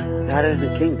that is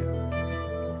the kingdom.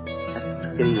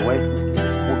 That's getting away from the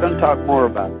kingdom. We're going to talk more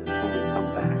about this when we come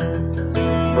back.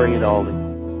 Bring it all together.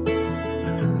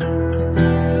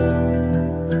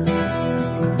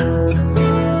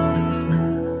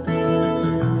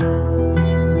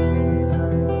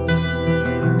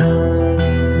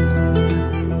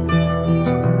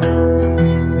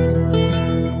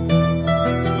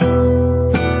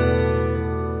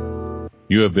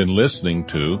 You have been listening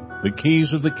to The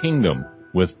Keys of the Kingdom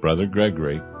with Brother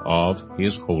Gregory of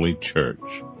His Holy Church.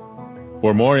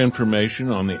 For more information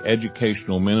on the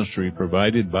educational ministry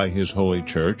provided by His Holy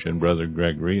Church and Brother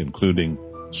Gregory, including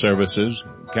services,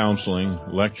 counseling,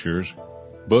 lectures,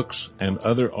 books, and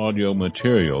other audio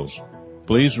materials,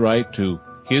 please write to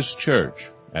His Church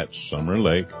at Summer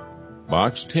Lake,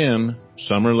 Box 10,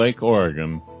 Summer Lake,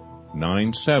 Oregon,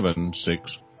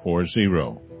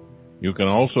 97640. You can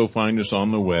also find us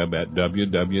on the web at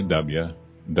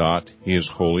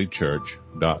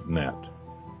www.hisholychurch.net.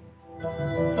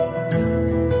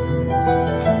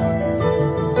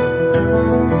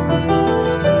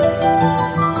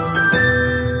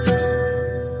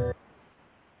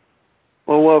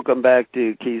 Well, welcome back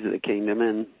to Keys of the Kingdom.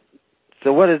 And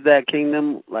So what is that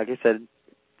kingdom? Like I said,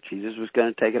 Jesus was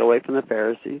going to take it away from the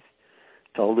Pharisees.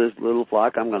 Told his little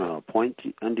flock, I'm going to appoint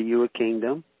unto you a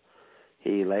kingdom.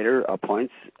 He later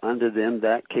appoints unto them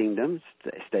that kingdom.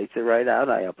 States it right out,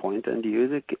 I appoint unto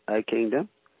you a kingdom.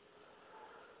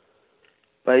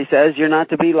 But he says you're not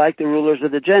to be like the rulers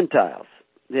of the Gentiles,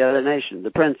 the other nations,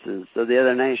 the princes of the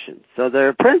other nations. So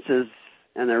they're princes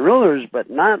and they're rulers, but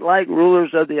not like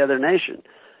rulers of the other nation.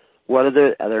 What do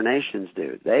the other nations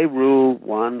do? They rule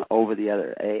one over the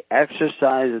other. They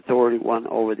exercise authority one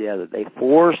over the other. They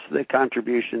force the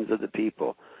contributions of the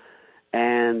people.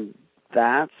 And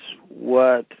that's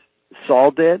what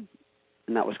Saul did,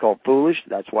 and that was called foolish.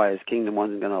 That's why his kingdom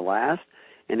wasn't going to last.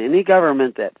 And any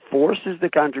government that forces the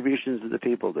contributions of the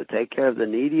people to take care of the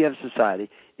needy of society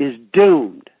is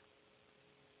doomed.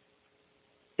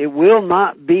 It will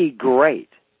not be great.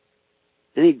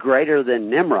 Any greater than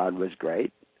Nimrod was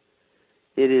great.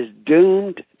 It is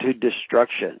doomed to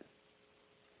destruction.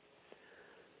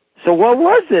 So what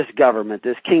was this government,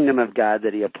 this kingdom of God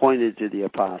that he appointed to the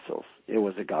apostles? It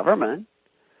was a government.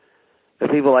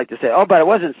 But people like to say, oh, but it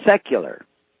wasn't secular.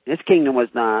 His kingdom was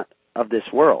not of this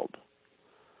world.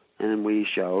 And we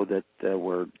show that the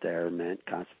word there meant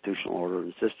constitutional order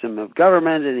and system of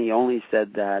government, and he only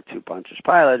said that to Pontius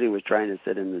Pilate, who was trying to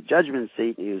sit in the judgment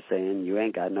seat, and he was saying, you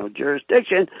ain't got no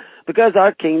jurisdiction, because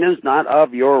our kingdom's not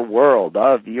of your world,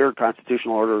 of your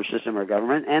constitutional order or system of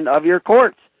government, and of your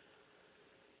courts.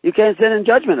 You can't sit in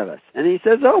judgment of us. And he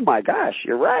says, oh my gosh,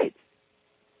 you're right.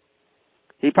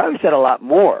 He probably said a lot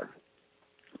more,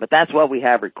 but that's what we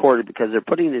have recorded, because they're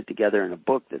putting it together in a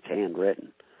book that's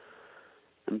handwritten.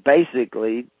 And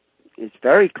basically, it's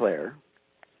very clear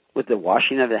with the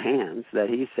washing of the hands that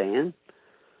he's saying,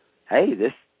 hey,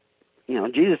 this,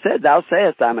 Jesus said, thou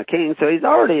sayest I'm a king. So he's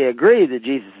already agreed that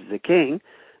Jesus is a king.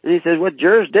 And he says, what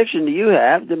jurisdiction do you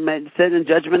have to sit in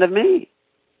judgment of me?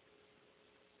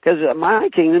 Because my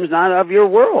kingdom's not of your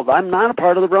world. I'm not a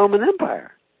part of the Roman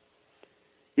Empire.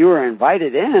 You were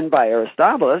invited in by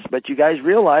Aristobulus, but you guys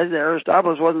realized that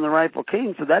Aristobulus wasn't the rightful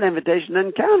king, so that invitation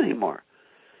doesn't count anymore.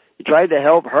 You tried to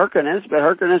help Hyrcanus, but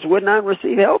Hyrcanus would not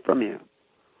receive help from you.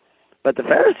 But the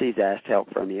Pharisees asked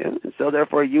help from you, and so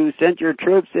therefore you sent your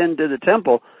troops into the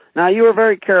temple. Now you were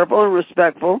very careful and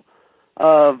respectful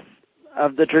of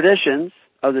the traditions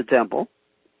of the temple,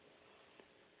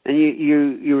 and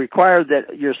you required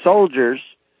that your soldiers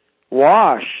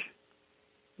wash,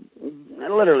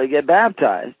 literally get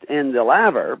baptized in the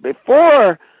laver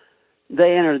before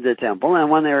they entered the temple.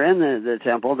 And when they were in the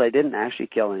temple, they didn't actually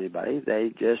kill anybody.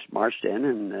 They just marched in,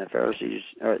 and the Pharisees,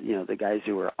 or the guys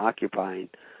who were occupying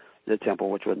the temple,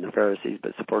 which wasn't the Pharisees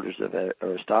but supporters of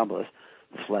Aristobulus,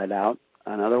 fled out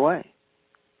another way.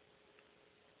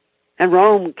 And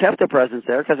Rome kept a presence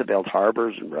there because it built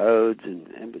harbors and roads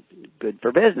and was good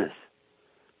for business.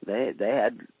 They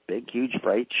had big, huge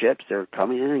freight ships. They were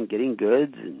coming in and getting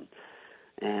goods,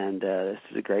 and this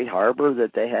is a great harbor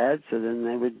that they had. So then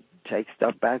they would take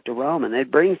stuff back to Rome, and they'd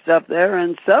bring stuff there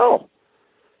and sell.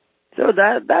 So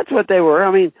that's what they were.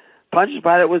 I mean, Pontius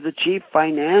Pilate was the chief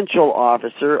financial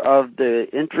officer of the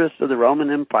interests of the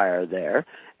Roman Empire there,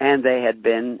 and they had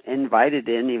been invited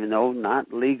in, even though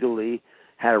not legally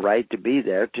had a right to be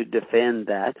there, to defend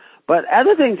that. But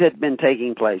other things had been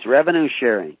taking place, revenue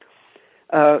sharing.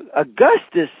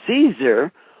 Augustus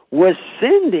Caesar was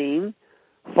sending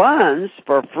funds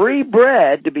for free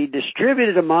bread to be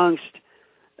distributed amongst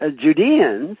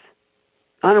Judeans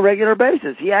on a regular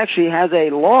basis. He actually has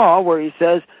a law where he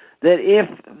says that if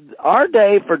our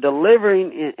day for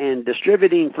delivering and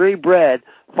distributing free bread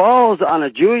falls on a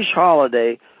Jewish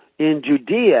holiday in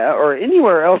Judea or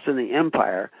anywhere else in the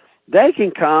empire, they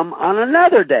can come on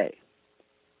another day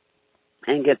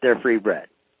and get their free bread.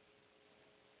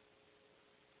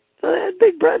 So they had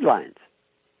big bread lines.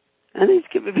 And these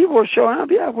people were showing up,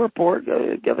 yeah, we're poor,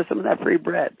 give us some of that free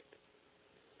bread.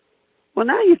 Well,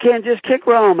 now you can't just kick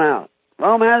Rome out.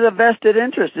 Rome has a vested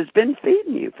interest. It's been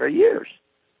feeding you for years.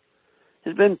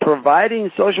 It's been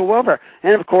providing social welfare.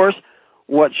 And, of course,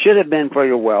 what should have been for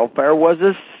your welfare was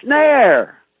a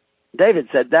snare. David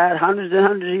said that hundreds and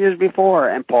hundreds of years before,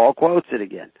 and Paul quotes it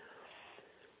again.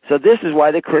 So this is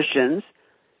why the Christians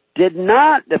did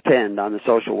not depend on the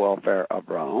social welfare of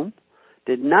Rome,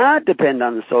 did not depend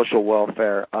on the social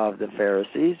welfare of the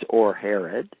Pharisees or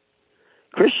Herod.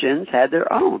 Christians had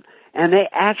their own. And they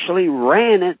actually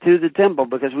ran it through the temple,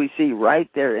 because we see right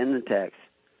there in the text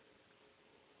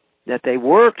that they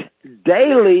worked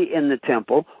daily in the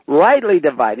temple, rightly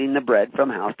dividing the bread from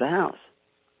house to house,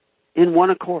 in one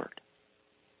accord.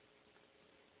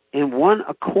 In one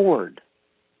accord,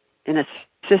 in a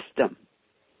system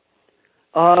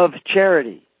of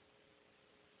charity.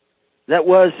 that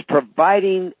was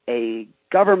providing a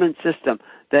government system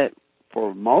that,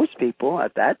 for most people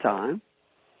at that time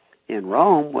in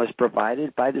Rome, was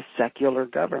provided by the secular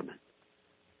government.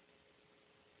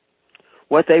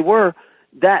 What they were,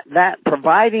 that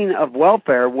providing of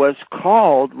welfare was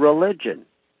called religion,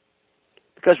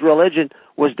 because religion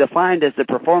was defined as the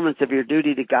performance of your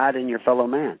duty to God and your fellow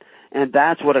man. And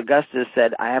that's what Augustus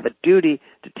said, I have a duty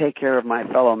to take care of my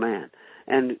fellow man.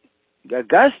 And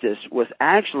Augustus was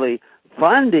actually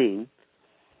funding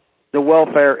the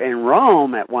welfare in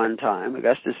Rome at one time.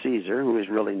 Augustus Caesar, who was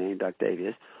really named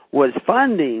Octavius, was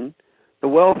funding the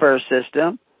welfare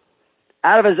system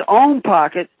out of his own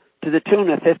pocket to the tune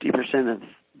of 50% of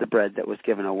the bread that was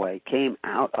given away came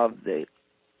out of the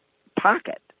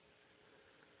pocket.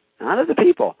 Not of the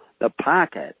people, the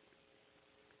pocket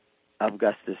of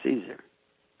Augustus Caesar.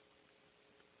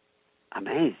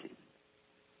 Amazing.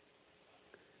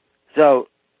 So,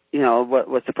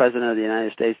 what's the president of the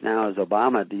United States now is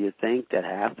Obama. Do you think that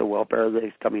half the welfare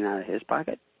is coming out of his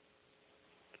pocket?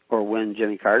 Or when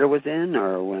Jimmy Carter was in,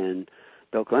 or when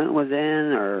Bill Clinton was in,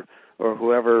 or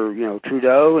whoever,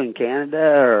 Trudeau in Canada,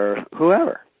 or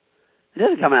whoever. It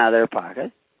doesn't come out of their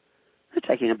pocket. They're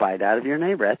taking a bite out of your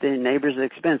neighbor at the neighbor's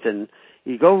expense. And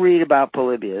you go read about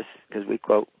Polybius, because we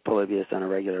quote Polybius on a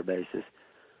regular basis.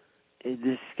 This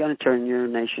is going to turn your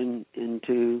nation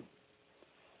into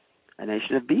a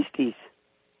nation of beasties.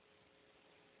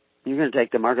 You're going to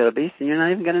take the mark of the beast, and you're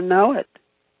not even going to know it,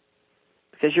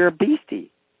 because you're a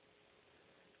beastie.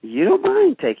 You don't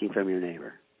mind taking from your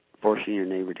neighbor, forcing your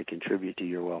neighbor to contribute to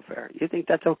your welfare. You think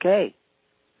that's okay.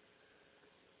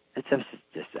 It's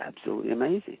just absolutely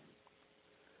amazing.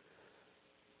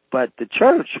 But the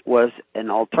church was an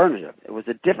alternative. It was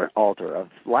a different altar of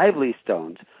lively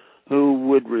stones who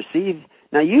would receive.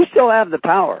 Now, you still have the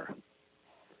power,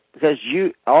 because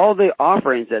all the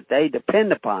offerings that they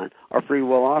depend upon are free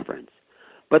will offerings.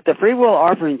 But the free will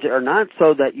offerings are not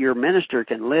so that your minister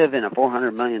can live in a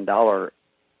 $400 million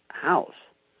house.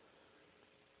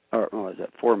 Or what was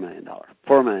it? $4 million.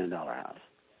 $4 million house.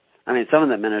 I mean, some of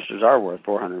the ministers are worth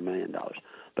 $400 million.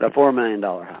 But a $4 million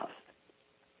house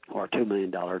or $2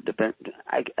 million,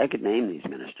 I could name these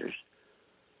ministers.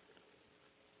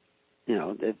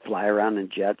 They fly around in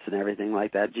jets and everything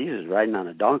like that. Jesus is riding on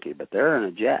a donkey, but they're in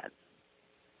a jet.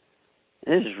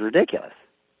 This is ridiculous.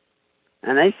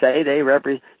 And they say they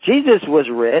represent. Jesus was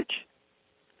rich.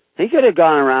 He could have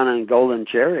gone around in golden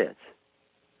chariots.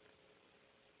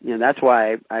 That's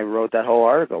why I wrote that whole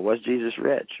article, Was Jesus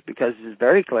Rich? Because it's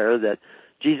very clear that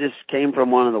Jesus came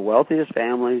from one of the wealthiest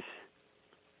families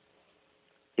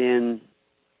in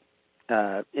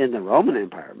the Roman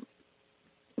Empire,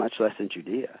 much less in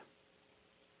Judea.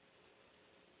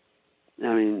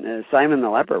 I mean, Simon the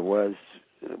leper was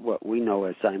what we know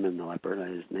as Simon the leper.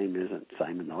 His name isn't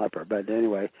Simon the leper, but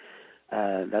anyway,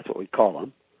 that's what we call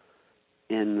him.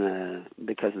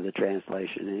 Because of the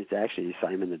translation, it's actually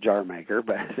Simon the jar maker.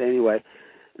 But anyway,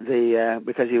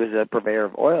 because he was a purveyor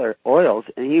of oils,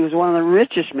 and he was one of the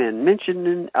richest men mentioned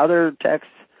in other texts,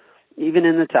 even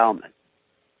in the Talmud.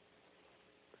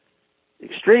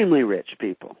 Extremely rich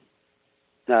people.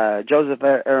 Joseph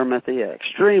Arimathea,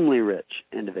 extremely rich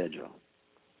individual,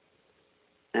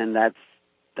 and that's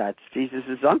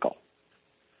Jesus' uncle.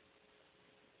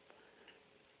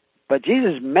 But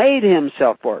Jesus made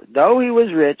himself poor. Though he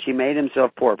was rich, he made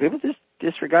himself poor. People just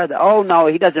disregard that. Oh, no,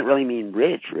 he doesn't really mean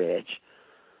rich.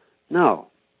 No,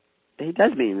 he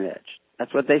does mean rich.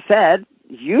 That's what they said.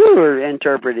 You were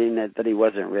interpreting it that he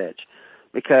wasn't rich,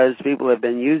 because people have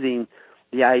been using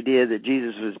the idea that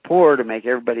Jesus was poor to make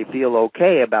everybody feel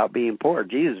okay about being poor.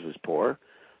 Jesus was poor.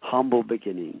 Humble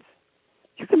beginnings.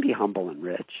 You can be humble and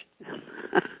rich.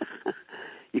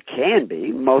 You can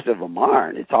be. Most of them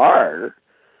aren't. It's hard.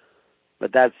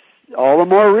 But that's all the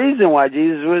more reason why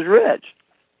Jesus was rich.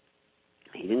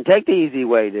 He didn't take the easy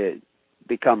way to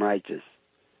become righteous.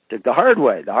 He took the hard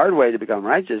way. The hard way to become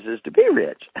righteous is to be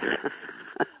rich.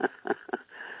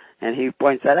 And he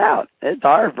points that out. It's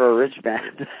hard for a rich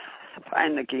man to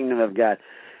find the kingdom of God.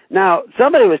 Now,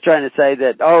 somebody was trying to say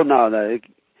that,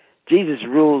 Jesus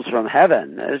rules from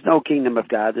heaven. There's no kingdom of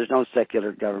God. There's no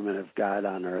secular government of God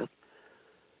on earth.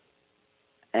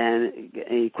 And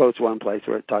he quotes one place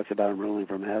where it talks about him ruling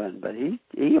from heaven. But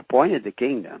he appointed the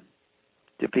kingdom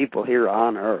to people here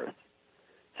on earth.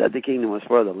 Said the kingdom was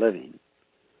for the living.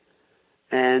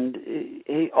 And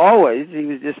he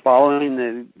was just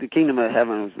following the kingdom of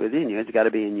heaven was within you. It's got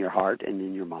to be in your heart and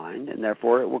in your mind, and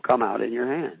therefore it will come out in your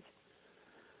hands.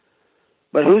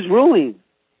 But who's ruling?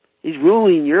 He's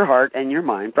ruling your heart and your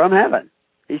mind from heaven.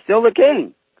 He's still the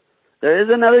king. There is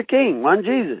another king, one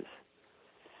Jesus.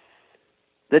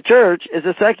 The church is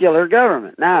a secular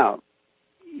government. Now,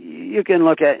 you can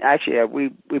look at, actually,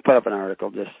 we put up an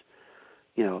article, just,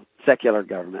 secular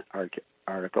government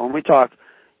article, and we talk,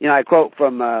 I quote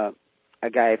from a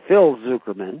guy, Phil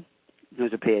Zuckerman,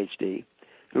 who's a PhD,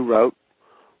 who wrote,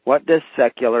 "What does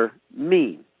secular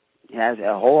mean?" He has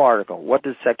a whole article. What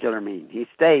does secular mean? He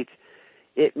states,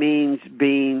 it means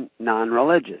being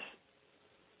non-religious.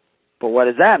 But what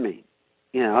does that mean?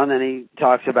 And then he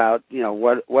talks about,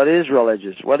 what is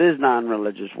religious? What is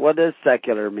non-religious? What does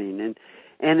secular mean?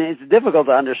 And it's difficult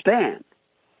to understand.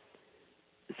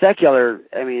 Secular,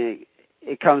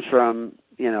 it comes from,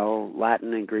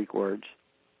 Latin and Greek words.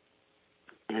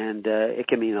 And it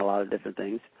can mean a lot of different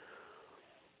things.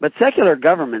 But secular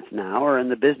governments now are in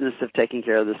the business of taking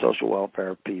care of the social welfare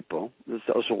of people, the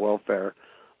social welfare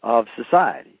of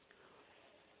society.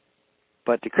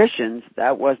 But to Christians,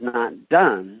 that was not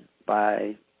done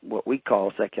by what we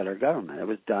call secular government. It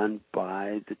was done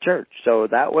by the church. So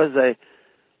that was a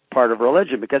part of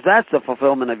religion, because that's the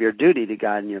fulfillment of your duty to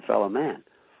God and your fellow man.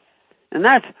 And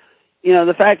that's,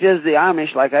 the fact is, the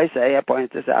Amish, like I say, I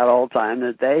point this out all the time,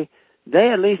 that they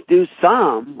at least do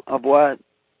some of what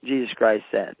Jesus Christ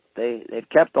said. They've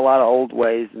kept a lot of old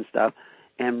ways and stuff,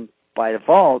 and by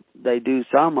default, they do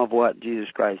some of what Jesus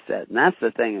Christ said. And that's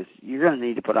the thing, is you're going to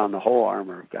need to put on the whole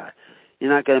armor of God.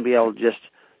 You're not going to be able to just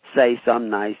say some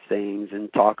nice things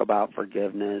and talk about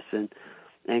forgiveness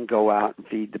and go out and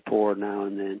feed the poor now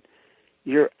and then.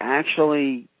 You're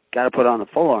actually got to put on the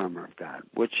full armor of God,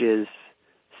 which is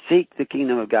seek the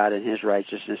kingdom of God and His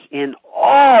righteousness in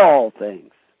all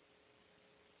things.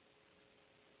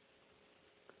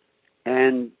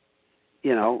 And,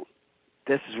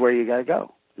 this is where you got to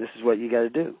go. This is what you got to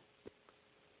do.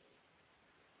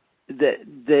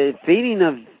 The feeding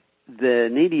of the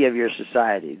needy of your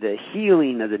society, the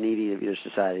healing of the needy of your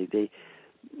society, the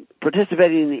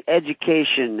participating in the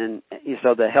education, and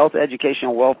so the health, education,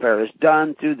 and welfare is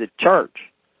done through the church.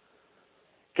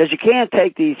 Because you can't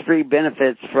take these free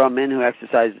benefits from men who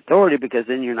exercise authority, because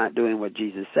then you're not doing what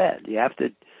Jesus said. You have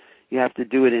to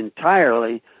do it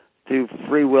entirely through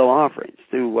free will offerings,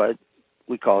 through what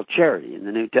we call charity in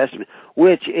the New Testament,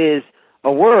 which is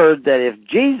a word that if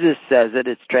Jesus says it,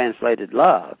 it's translated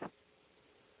love.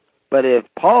 But if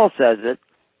Paul says it,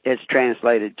 it's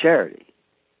translated charity.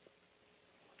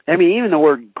 Even the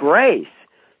word grace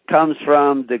comes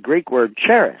from the Greek word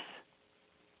charis.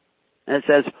 And it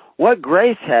says, what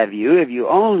grace have you if you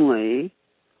only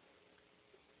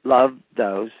love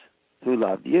those who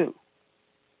love you?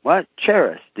 What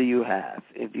charis do you have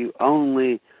if you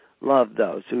only love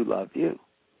those who love you?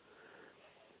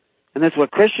 And that's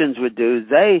what Christians would do.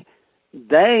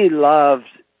 They loved,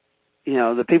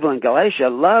 the people in Galatia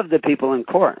loved the people in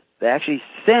Corinth. They actually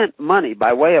sent money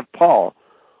by way of Paul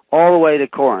all the way to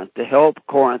Corinth to help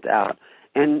Corinth out.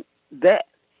 And that,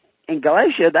 in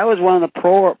Galatia, that was one of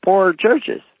the poorer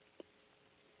churches.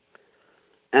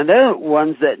 And they're the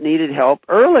ones that needed help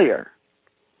earlier.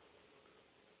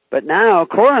 But now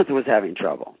Corinth was having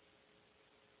trouble.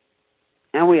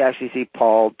 And we actually see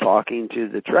Paul talking to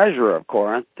the treasurer of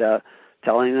Corinth,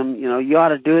 telling them, you ought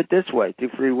to do it this way, through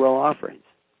free will offerings.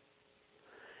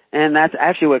 And that's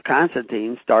actually what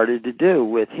Constantine started to do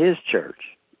with his church,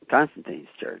 Constantine's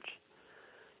church.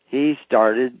 He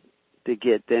started to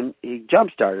get them, he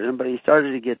jump-started them, but he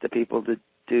started to get the people to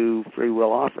do free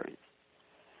will offerings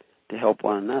to help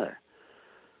one another.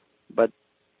 But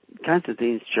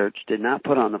Constantine's church did not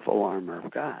put on the full armor of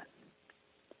God.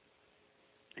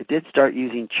 It did start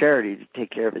using charity to take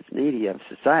care of its needy of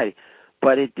society,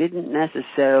 but it didn't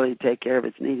necessarily take care of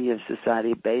its needy of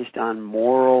society based on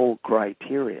moral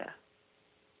criteria.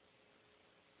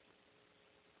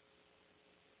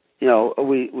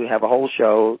 We have a whole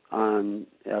show on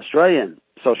the Australian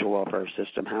social welfare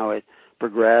system, how it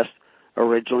progressed.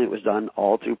 Originally, it was done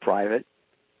all through private,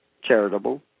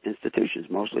 charitable institutions,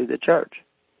 mostly the church.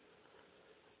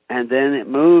 And then it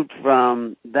moved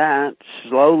from that,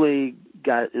 slowly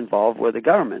got involved where the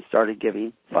government started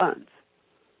giving funds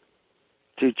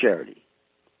to charity.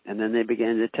 And then they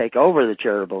began to take over the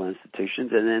charitable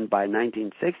institutions, and then by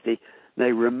 1960,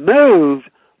 they removed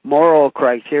moral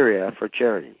criteria for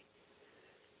charity.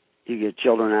 You get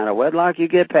children out of wedlock, you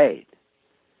get paid.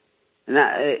 And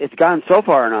it's gone so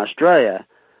far in Australia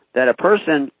that a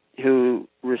person who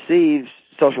receives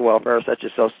social welfare, such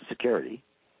as Social Security,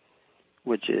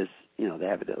 which is, they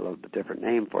have a little bit different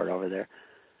name for it over there,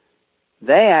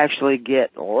 they actually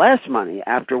get less money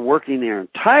after working their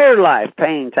entire life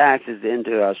paying taxes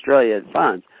into Australian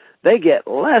funds. They get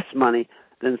less money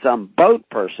than some boat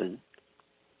person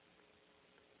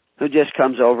who just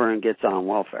comes over and gets on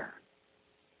welfare.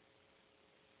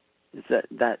 It's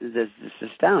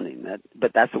just astounding.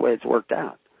 But that's the way it's worked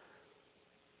out.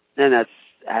 And that's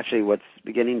actually what's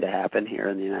beginning to happen here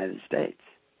in the United States.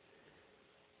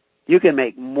 You can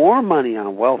make more money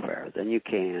on welfare than you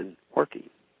can working.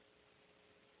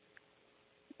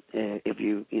 If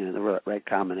the right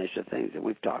combination of things, and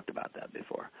we've talked about that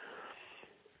before.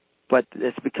 But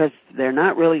it's because they're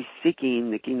not really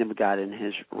seeking the kingdom of God and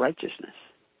His righteousness.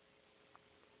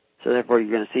 So therefore,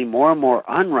 you're going to see more and more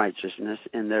unrighteousness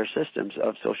in their systems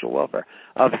of social welfare,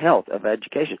 of health, of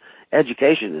education.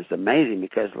 Education is amazing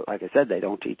because, like I said, they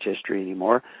don't teach history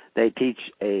anymore. They teach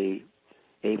a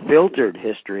filtered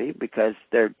history because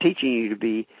they're teaching you to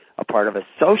be a part of a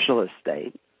socialist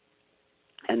state.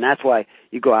 And that's why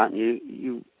you go out and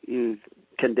you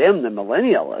condemn the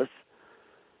millennialists.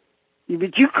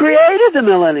 But you created the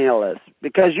millennialists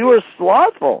because you were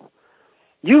slothful.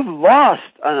 You've lost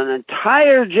an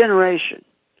entire generation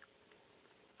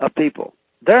of people.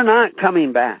 They're not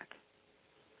coming back.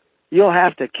 You'll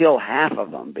have to kill half of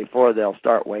them before they'll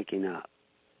start waking up.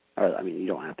 You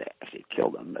don't have to actually kill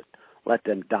them, but let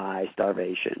them die,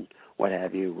 starvation, what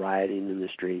have you, rioting in the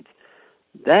streets.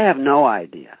 They have no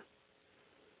idea.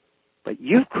 But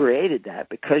you've created that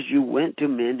because you went to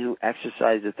men who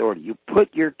exercise authority. You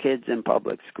put your kids in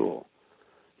public school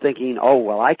thinking,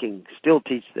 I can still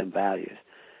teach them values.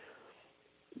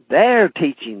 They're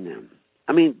teaching them.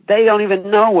 They don't even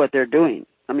know what they're doing.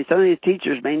 Some of these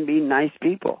teachers may be nice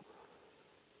people,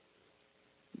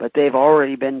 but they've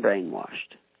already been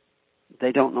brainwashed.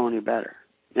 They don't know any better.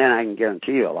 And I can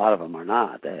guarantee you a lot of them are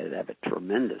not. They have a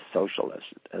tremendous socialist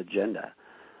agenda.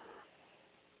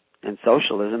 And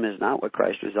socialism is not what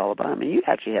Christ was all about. You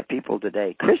actually have people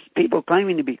today, people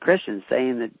claiming to be Christians,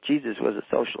 saying that Jesus was a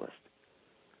socialist.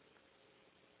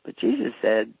 But Jesus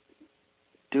said,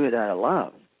 do it out of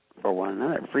love for one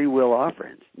another, free will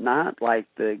offerings, not like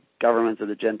the governments of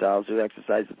the Gentiles who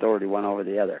exercise authority one over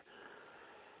the other,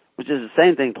 which is the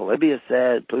same thing Polybius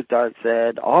said, Plutarch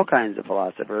said, all kinds of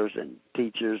philosophers and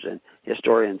teachers and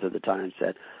historians of the time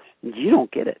said. You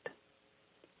don't get it.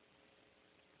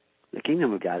 The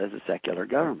kingdom of God is a secular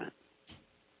government,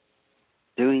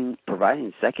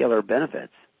 providing secular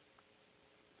benefits,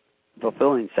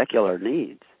 fulfilling secular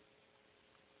needs.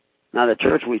 Now, the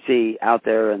church we see out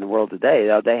there in the world today,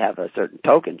 they have a certain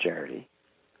token charity.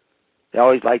 They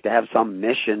always like to have some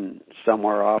mission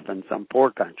somewhere off in some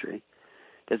poor country.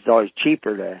 It's always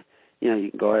cheaper to, you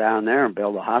can go down there and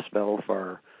build a hospital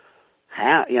for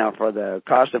the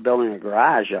cost of building a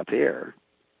garage up here.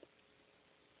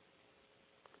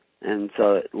 And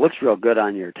so it looks real good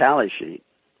on your tally sheet,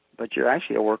 but you're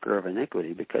actually a worker of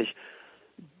iniquity because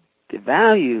the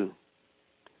value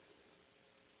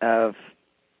of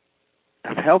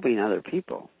helping other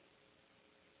people,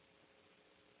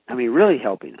 really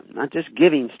helping them, not just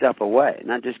giving stuff away,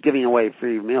 not just giving away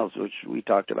free meals, which we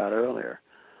talked about earlier.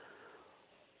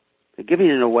 But giving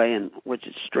it away in which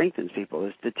it strengthens people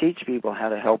is to teach people how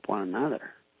to help one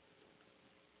another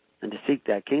and to seek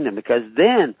that kingdom, because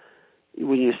then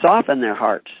when you soften their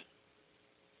hearts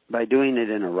by doing it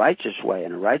in a righteous way,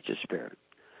 in a righteous spirit,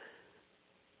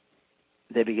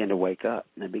 they begin to wake up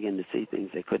and they begin to see things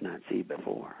they could not see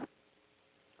before.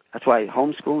 That's why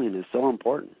homeschooling is so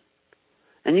important.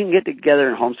 And you can get together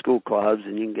in homeschool clubs,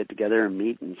 and you can get together and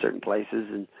meet in certain places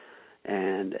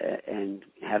and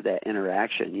have that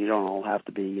interaction. You don't all have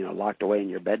to be, locked away in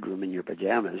your bedroom in your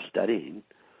pajamas studying.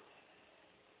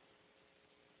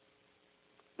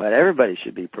 But everybody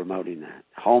should be promoting that.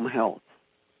 Home health.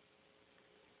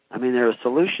 There are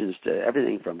solutions to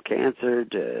everything from cancer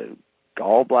to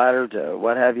gallbladder to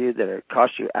what have you that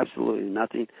cost you absolutely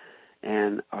nothing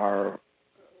and are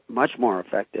much more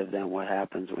effective than what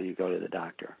happens when you go to the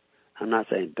doctor. I'm not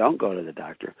saying don't go to the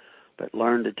doctor, but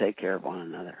learn to take care of one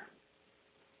another.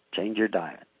 Change your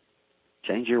diet.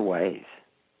 Change your ways.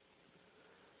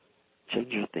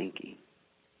 Change your thinking.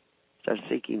 Start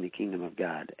seeking the kingdom of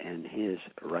God and His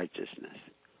righteousness.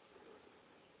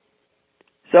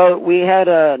 So we had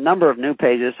a number of new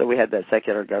pages. So we had that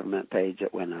secular government page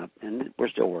that went up, and we're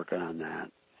still working on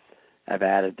that. I've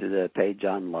added to the page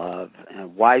on love.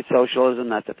 And why socialism?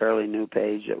 That's a fairly new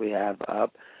page that we have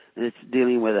up. And it's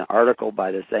dealing with an article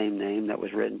by the same name that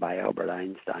was written by Albert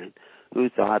Einstein, who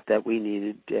thought that we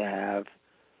needed to have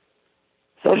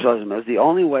socialism as the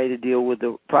only way to deal with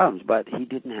the problems. But he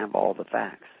didn't have all the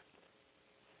facts.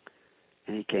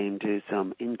 And he came to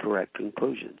some incorrect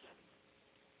conclusions.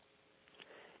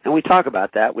 And we talk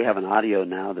about that. We have an audio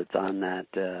now that's on that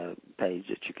page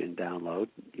that you can download,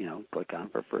 click on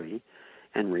for free,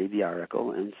 and read the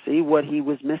article and see what he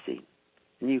was missing.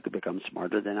 And you could become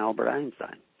smarter than Albert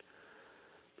Einstein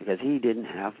because he didn't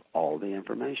have all the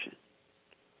information.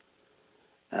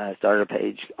 started a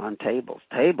page on tables.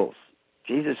 Tables.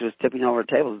 Jesus was tipping over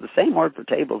tables. The same word for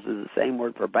tables is the same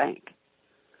word for bank.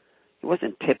 He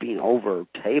wasn't tipping over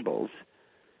tables.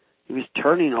 He was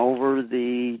turning over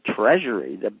the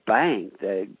treasury, the bank,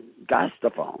 the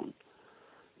Gastaphone,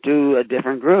 to a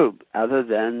different group other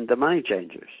than the money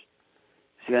changers.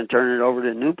 He's going to turn it over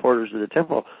to new porters of the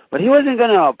temple. But he wasn't going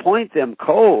to appoint them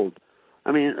cold.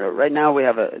 I mean, right now we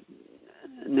have a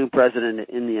new president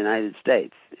in the United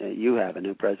States. You have a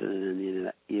new president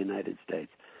in the United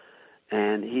States.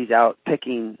 And he's out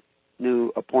picking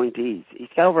new appointees. He's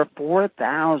got over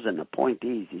 4,000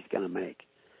 appointees he's going to make.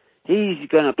 He's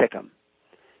going to pick them.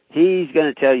 He's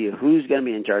going to tell you who's going to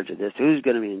be in charge of this, who's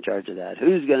going to be in charge of that,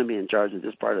 who's going to be in charge of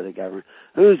this part of the government,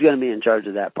 who's going to be in charge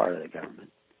of that part of the government.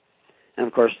 And,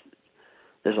 of course,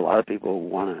 there's a lot of people who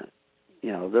want to,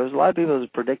 there's a lot of people who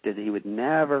predicted he would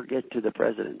never get to the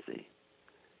presidency.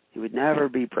 He would never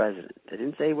be president. They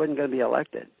didn't say he wasn't going to be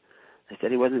elected. They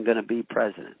said he wasn't going to be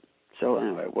president. So,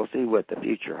 anyway, we'll see what the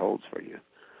future holds for you,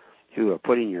 who are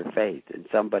putting your faith in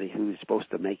somebody who's supposed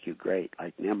to make you great,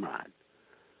 like Nimrod.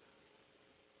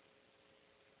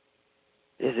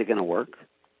 Is it going to work?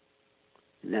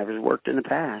 It never worked in the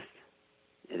past.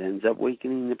 It ends up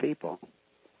weakening the people.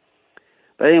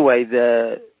 But anyway,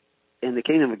 in the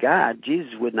kingdom of God,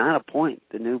 Jesus would not appoint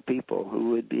the new people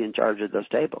who would be in charge of those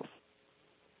tables.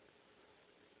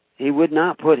 He would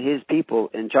not put his people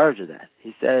in charge of that.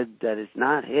 He said that it's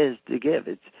not his to give.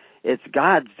 It's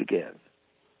God's to give.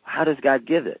 How does God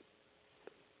give it?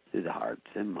 Through the hearts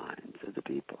and minds of the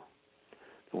people.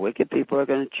 The wicked people are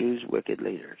going to choose wicked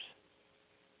leaders.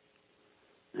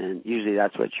 And usually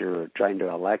that's what you're trying to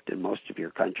elect in most of your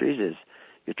countries, is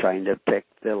you're trying to pick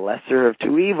the lesser of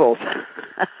two evils.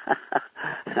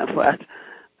 But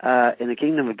in the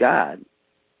kingdom of God,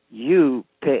 you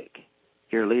pick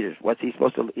your leaders. What's he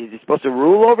supposed to? Is he supposed to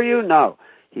rule over you? No.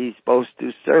 He's supposed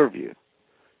to serve you.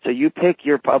 So you pick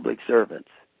your public servants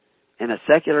in a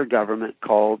secular government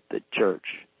called the church.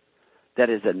 That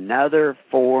is another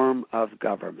form of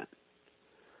government.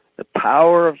 The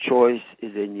power of choice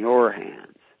is in your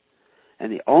hands.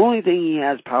 And the only thing he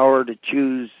has power to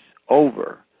choose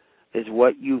over is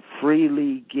what you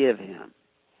freely give him.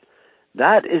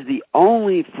 That is the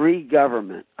only free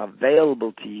government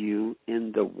available to you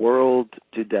in the world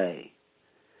today.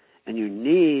 And you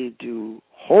need to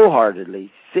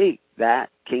wholeheartedly seek that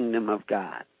kingdom of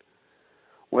God,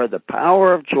 where the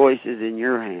power of choice is in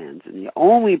your hands, and the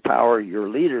only power your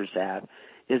leaders have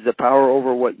is the power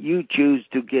over what you choose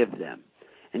to give them.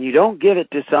 And you don't give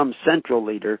it to some central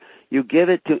leader, you give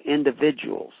it to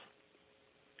individuals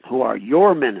who are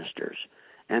your ministers,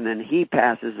 and then he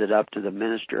passes it up to the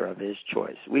minister of his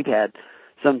choice. We've had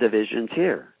some divisions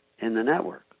here in the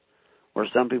network where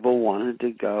some people wanted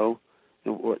to go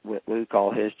to what we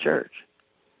call his church.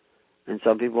 And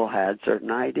some people had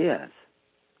certain ideas.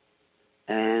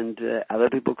 And other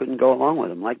people couldn't go along with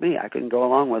them, like me. I couldn't go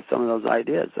along with some of those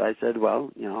ideas. So I said,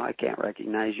 well, I can't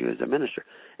recognize you as a minister.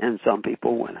 And some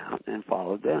people went out and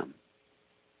followed them.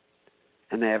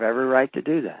 And they have every right to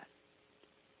do that.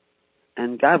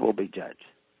 And God will be judged.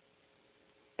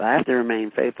 But I have to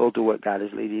remain faithful to what God is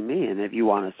leading me. And if you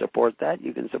want to support that,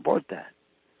 you can support that.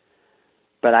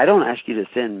 But I don't ask you to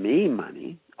send me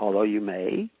money, although you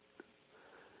may.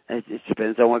 It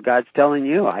depends on what God's telling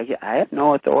you. I have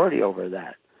no authority over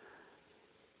that.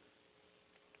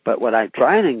 But what I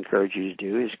try and encourage you to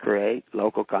do is create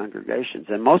local congregations.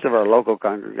 And most of our local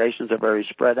congregations are very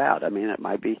spread out. I mean, it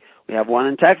might be, we have one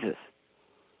in Texas.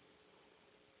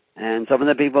 And some of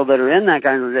the people that are in that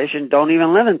congregation don't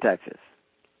even live in Texas.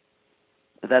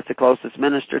 But that's the closest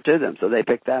minister to them, so they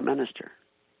pick that minister.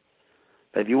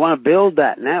 But if you want to build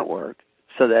that network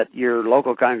so that your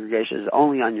local congregation is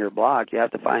only on your block, you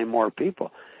have to find more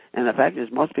people. And the fact is,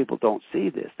 most people don't see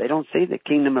this. They don't see the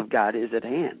kingdom of God is at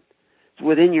hand. It's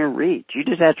within your reach. You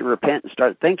just have to repent and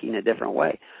start thinking a different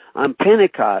way. On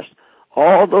Pentecost,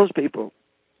 all those people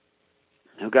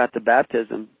who got the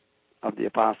baptism of the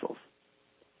apostles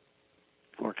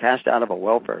were cast out of a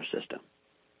welfare system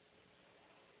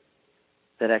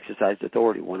that exercised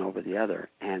authority one over the other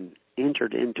and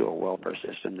entered into a welfare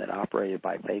system that operated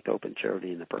by faith, hope, and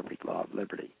charity and the perfect law of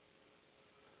liberty.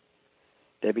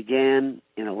 They began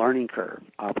in a learning curve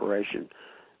operation.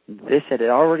 This had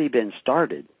already been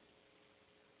started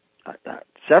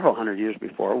several hundred years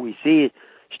before. We see it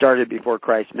started before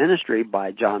Christ's ministry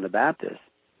by John the Baptist,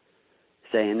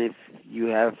 saying if you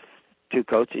have 2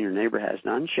 coats and your neighbor has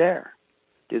none, share.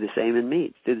 Do the same in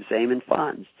meats. Do the same in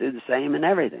funds. Do the same in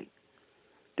everything.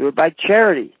 Do it by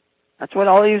charity. That's what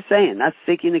all he was saying. That's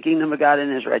seeking the kingdom of God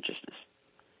and his righteousness.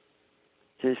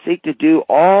 to seek to do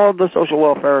all the social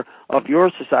welfare of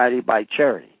your society by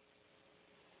charity.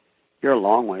 You're a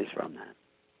long ways from that.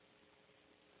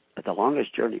 But the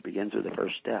longest journey begins with the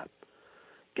first step.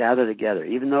 Gather together.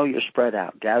 Even though you're spread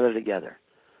out, gather together.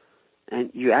 And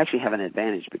you actually have an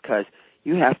advantage because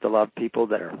you have to love people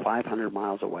that are 500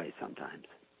 miles away sometimes.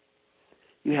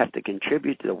 You have to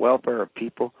contribute to the welfare of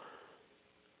people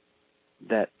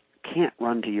that can't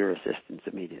run to your assistance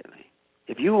immediately.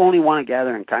 If you only want to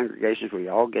gather in congregations where you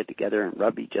all get together and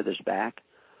rub each other's back,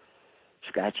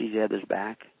 scratch each other's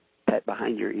back, pet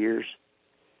behind your ears,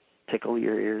 tickle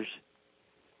your ears,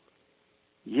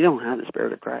 you don't have the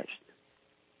Spirit of Christ.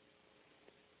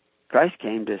 Christ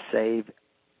came to save,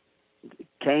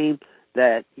 came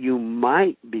that you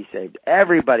might be saved.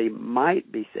 Everybody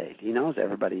might be saved. He knows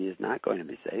everybody is not going to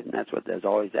be saved, and that's what there's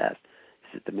always asked.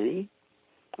 Is it the many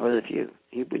or the few?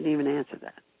 He wouldn't even answer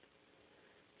that.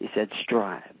 He said,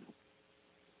 strive.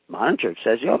 Modern church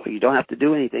says, you don't have to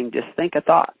do anything, just think a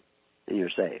thought, and you're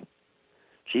saved.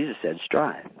 Jesus said,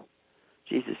 strive.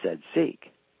 Jesus said,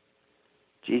 seek.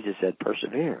 Jesus said,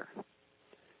 persevere.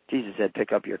 Jesus said,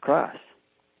 pick up your cross.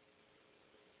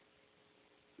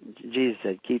 Jesus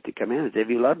said, keep the commandments. If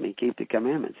you love me, keep the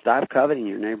commandments. Stop coveting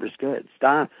your neighbor's good.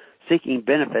 Stop seeking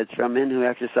benefits from men who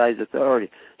exercise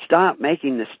authority. Stop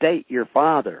making the state your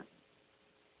father.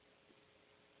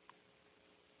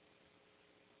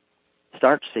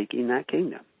 Start seeking that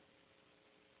kingdom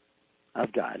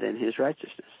of God and His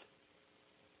righteousness.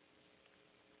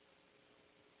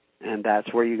 And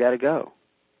that's where you got to go.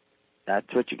 That's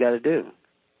what you got to do.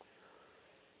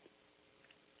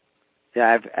 Yeah,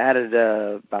 I've added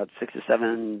about 6 or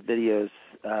 7 videos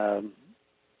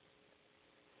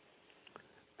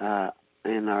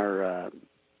in our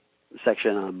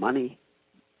section on money,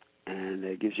 and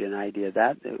it gives you an idea of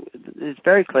that. It's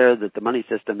very clear that the money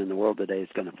system in the world today is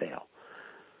going to fail.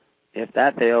 If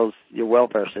that fails, your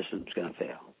welfare system is going to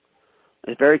fail.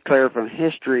 It's very clear from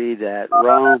history that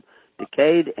Rome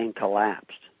decayed and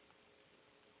collapsed.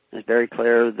 It's very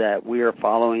clear that we are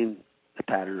following the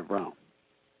pattern of Rome.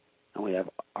 And we have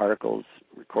articles,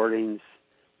 recordings,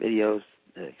 videos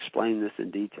that explain this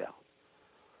in detail.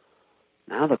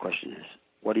 Now the question is,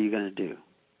 what are you going to do?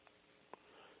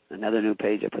 Another new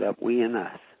page I put up, we and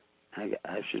us.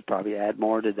 I should probably add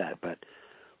more to that, but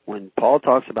when Paul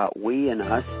talks about we and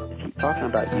us, is he talking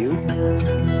about you?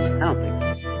 I don't think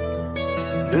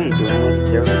so. You ain't doing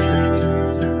anything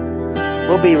there.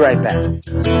 We'll be right back.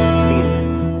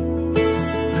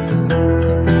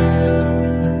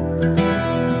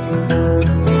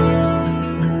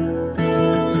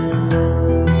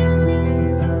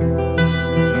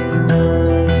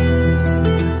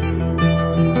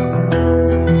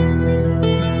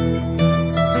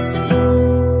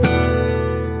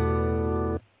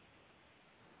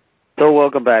 So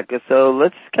welcome back. So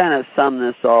let's kind of sum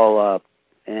this all up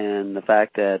in the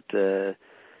fact that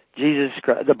Jesus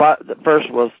Christ, first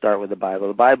we'll start with the Bible.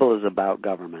 The Bible is about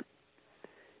government.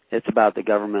 It's about the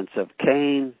governments of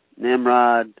Cain,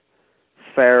 Nimrod,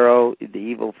 Pharaoh, the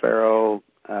evil Pharaoh,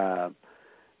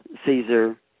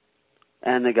 Caesar,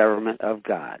 and the government of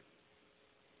God,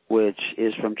 which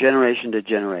is from generation to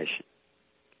generation.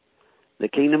 The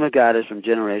kingdom of God is from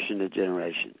generation to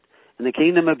generation. And the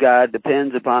kingdom of God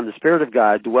depends upon the Spirit of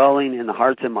God dwelling in the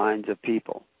hearts and minds of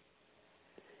people.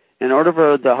 In order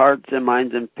for the hearts and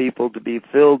minds of people to be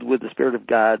filled with the Spirit of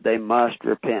God, they must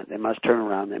repent. They must turn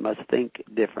around. They must think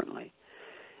differently.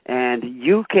 And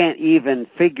you can't even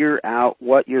figure out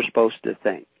what you're supposed to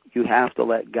think. You have to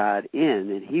let God in,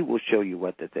 and He will show you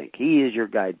what to think. He is your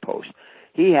guidepost.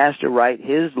 He has to write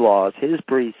His laws, His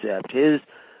precepts, His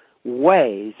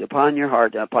ways upon your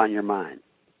heart and upon your mind.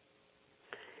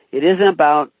 It isn't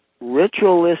about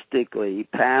ritualistically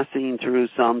passing through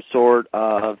some sort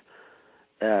of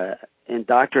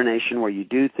indoctrination where you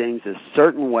do things a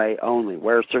certain way only,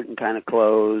 wear certain kind of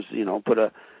clothes, put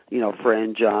a,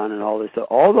 fringe on and all this. So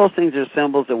all those things are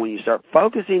symbols, and when you start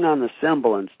focusing on the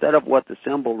symbol instead of what the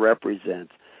symbol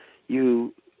represents,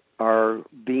 you are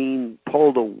being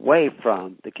pulled away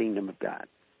from the kingdom of God.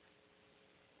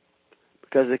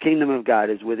 Because the kingdom of God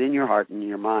is within your heart and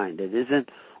your mind. It isn't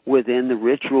within the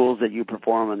rituals that you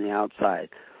perform on the outside.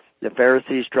 The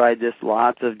Pharisees tried this.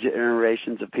 Lots of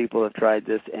generations of people have tried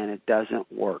this, and it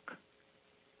doesn't work.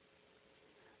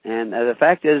 And the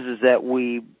fact is that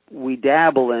we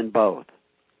dabble in both.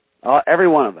 Every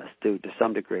one of us do to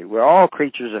some degree. We're all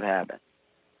creatures of habit.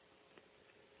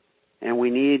 And we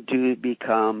need to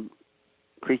become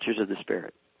creatures of the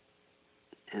Spirit.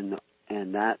 And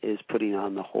that is putting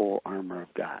on the whole armor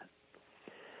of God.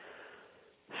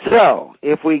 So,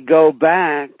 if we go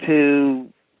back to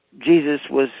Jesus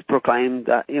was proclaimed,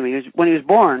 when he was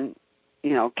born,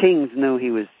 kings knew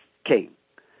he was king.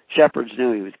 Shepherds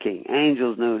knew he was king.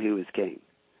 Angels knew he was king.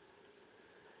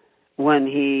 When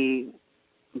he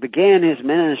began his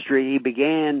ministry, he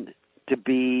began to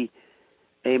be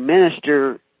a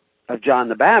minister of John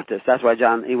the Baptist. That's why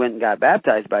he went and got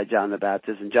baptized by John the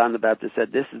Baptist, and John the Baptist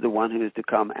said, "This is the one who is to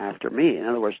come after me." In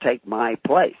other words, take my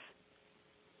place.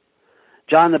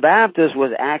 John the Baptist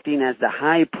was acting as the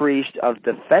high priest of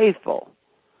the faithful.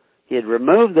 He had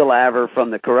removed the laver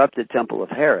from the corrupted temple of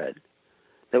Herod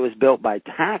that was built by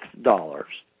tax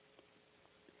dollars.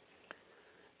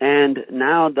 And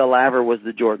now the laver was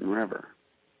the Jordan River.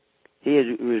 He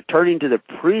is returning to the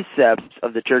precepts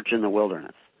of the church in the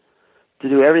wilderness, to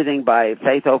do everything by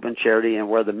faith, hope, and charity, and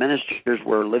where the ministers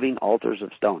were living altars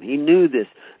of stone. He knew this.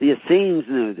 The Essenes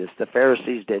knew this. The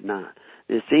Pharisees did not.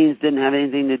 The Essenes didn't have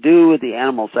anything to do with the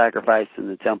animal sacrifice in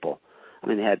the temple. I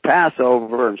mean, they had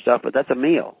Passover and stuff, but that's a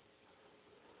meal.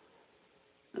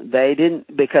 They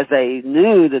didn't, because they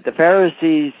knew that the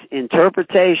Pharisees'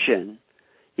 interpretation,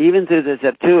 even through the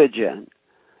Septuagint,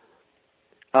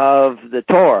 of the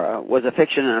Torah was a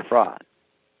fiction and a fraud.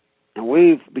 And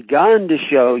we've begun to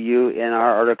show you in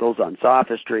our articles on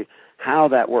sophistry how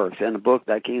that works, in the book,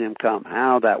 Thy Kingdom Come,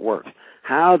 how that works.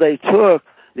 How they took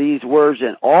these words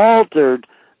and altered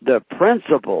the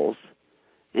principles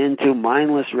into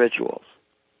mindless rituals.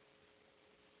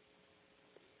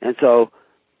 And so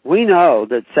we know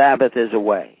that Sabbath is a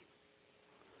way.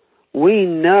 We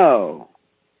know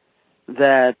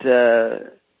that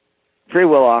free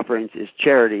will offerings is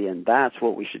charity, and that's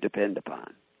what we should depend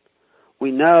upon.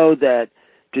 We know that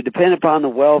to depend upon the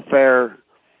welfare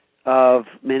of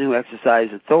men who exercise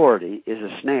authority is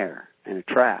a snare and a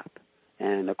trap,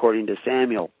 and according to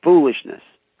Samuel, foolishness.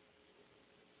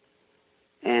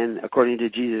 And according to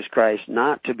Jesus Christ,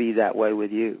 not to be that way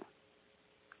with you.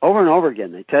 Over and over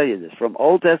again, they tell you this, from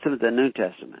Old Testament to New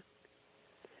Testament.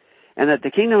 And that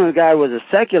the kingdom of God was a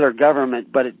secular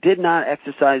government, but it did not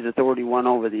exercise authority one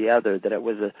over the other, that it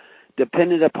was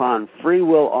dependent upon free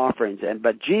will offerings.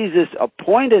 But Jesus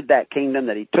appointed that kingdom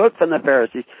that he took from the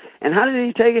Pharisees. And how did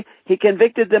he take it? He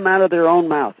convicted them out of their own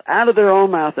mouth. Out of their own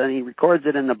mouth, and he records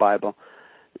it in the Bible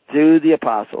to the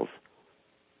apostles.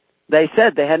 They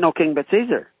said they had no king but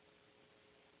Caesar.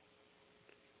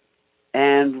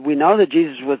 And we know that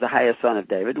Jesus was the highest son of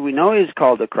David. We know he's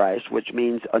called the Christ, which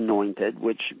means anointed,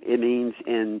 which it means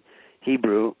in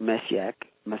Hebrew, Messiah,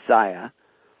 Messiah.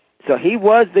 So he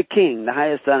was the king, the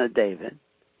highest son of David.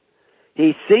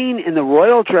 He's seen in the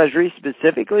royal treasury,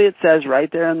 specifically it says right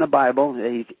there in the Bible,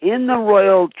 he's in the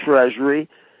royal treasury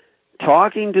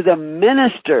talking to the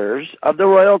ministers of the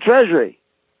royal treasury,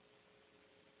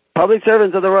 public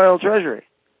servants of the royal treasury,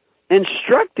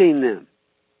 instructing them,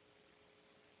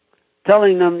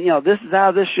 telling them, this is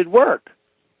how this should work.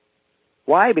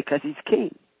 Why? Because he's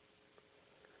king.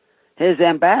 His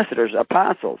ambassadors,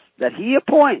 apostles, that he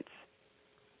appoints,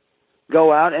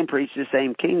 go out and preach the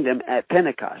same kingdom at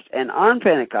Pentecost. And on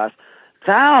Pentecost,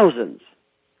 thousands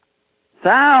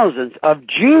of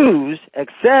Jews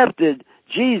accepted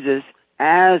Jesus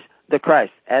as the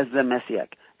Christ, as the Messiah,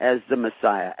 as the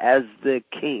Messiah, as the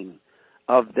king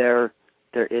of there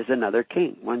is another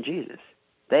king, one Jesus.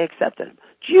 They accepted him.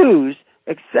 Jews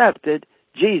accepted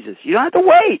Jesus. You don't have to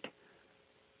wait.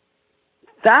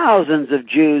 Thousands of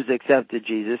Jews accepted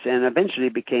Jesus and eventually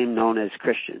became known as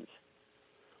Christians,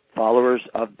 followers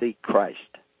of the Christ.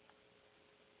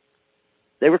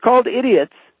 They were called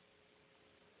idiots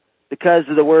because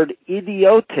the word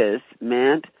idiotis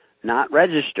meant not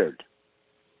registered.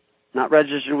 Not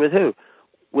registered with who?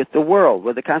 With the world,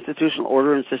 with the constitutional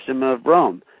order and system of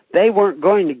Rome. They weren't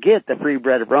going to get the free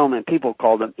bread of Rome, and people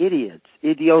called them idiots,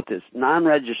 idiotis,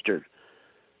 non-registered,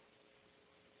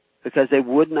 because they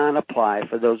would not apply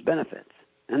for those benefits.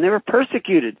 And they were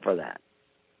persecuted for that.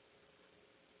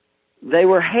 They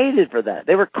were hated for that.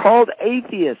 They were called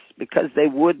atheists because they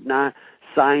would not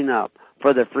sign up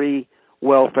for the free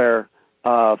welfare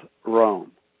of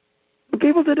Rome. And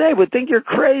people today would think you're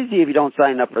crazy if you don't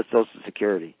sign up for Social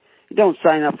Security. You don't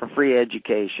sign up for free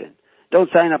education. Don't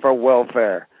sign up for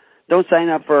welfare. Don't sign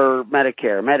up for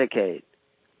Medicare, Medicaid.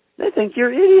 They think you're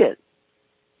an idiot.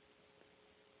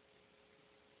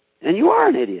 And you are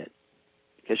an idiot.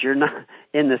 Because you're not,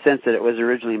 in the sense that it was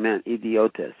originally meant,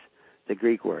 idiotis, the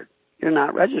Greek word. You're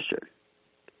not registered.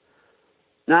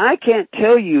 Now, I can't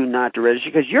tell you not to register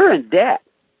because you're in debt.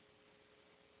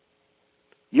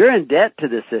 You're in debt to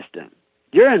the system.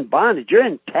 You're in bondage. You're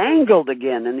entangled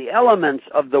again in the elements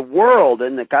of the world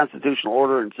and the constitutional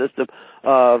order and system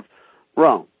of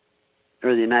Rome,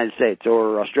 or the United States,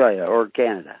 or Australia, or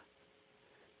Canada.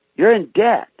 You're in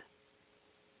debt.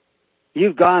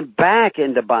 You've gone back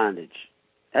into bondage.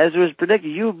 As was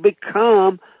predicted, you've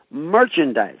become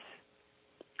merchandise.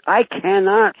 I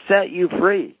cannot set you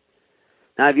free.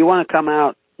 Now, if you want to come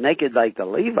out naked like the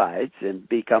Levites and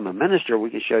become a minister, we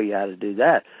can show you how to do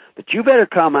that. But you better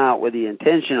come out with the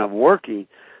intention of working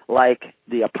like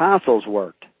the apostles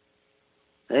worked.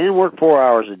 They didn't work 4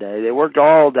 hours a day. They worked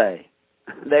all day.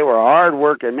 They were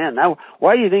hard-working men. Now,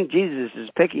 why do you think Jesus is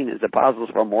picking his apostles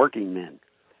from working men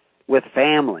with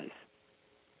families?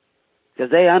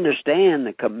 Because they understand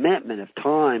the commitment of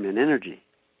time and energy.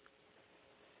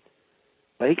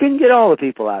 But he couldn't get all the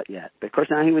people out yet. Of course,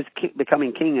 now he was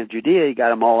becoming king of Judea. He got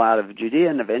them all out of Judea,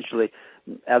 and eventually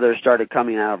others started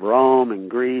coming out of Rome and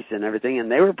Greece and everything,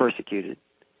 and they were persecuted.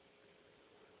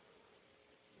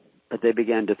 But they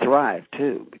began to thrive,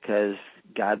 too, because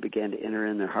God began to enter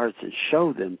in their hearts and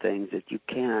show them things that you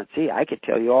cannot see. I could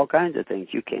tell you all kinds of things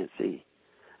you can't see.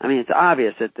 I mean, it's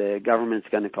obvious that the government's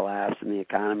going to collapse and the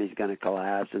economy's going to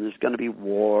collapse and there's going to be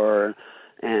war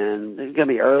and there's going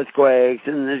to be earthquakes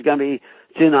and there's going to be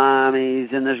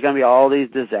tsunamis and there's going to be all these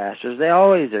disasters. They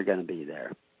always are going to be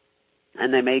there.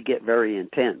 And they may get very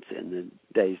intense in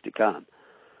the days to come.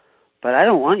 But I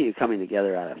don't want you coming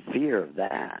together out of fear of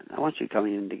that. I want you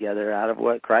coming together out of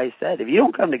what Christ said. If you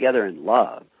don't come together in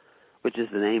love, which is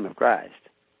the name of Christ,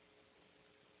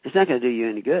 it's not going to do you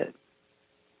any good.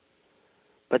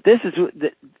 But this is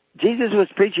Jesus was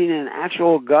preaching an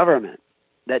actual government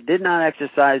that did not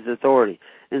exercise authority.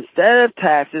 Instead of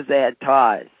taxes, they had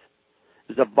tithes.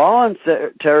 It was a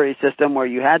voluntary system where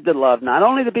you had to love not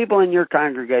only the people in your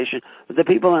congregation, but the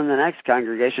people in the next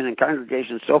congregation, and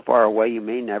congregations so far away you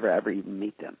may never ever even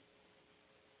meet them.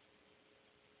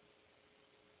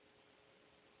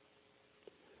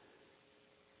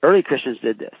 Early Christians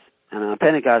did this. And on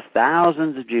Pentecost,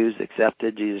 thousands of Jews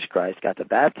accepted Jesus Christ, got the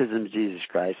baptism of Jesus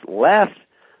Christ, left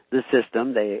the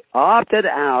system. They opted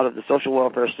out of the social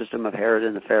welfare system of Herod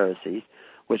and the Pharisees,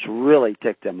 which really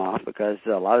ticked them off because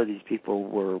a lot of these people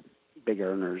were big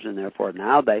earners, and therefore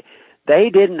now they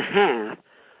didn't have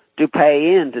to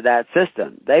pay into that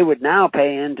system. They would now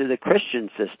pay into the Christian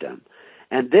system.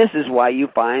 And this is why you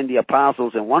find the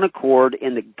apostles in one accord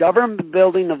in the government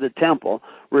building of the temple,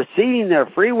 receiving their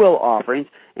free will offerings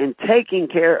and taking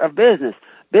care of business.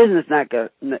 Business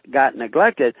got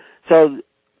neglected. So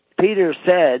Peter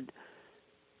said,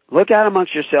 look out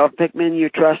amongst yourself, pick men you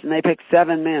trust, and they picked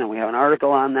 7 men. We have an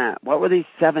article on that. What were these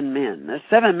 7 men? There's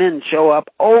 7 men show up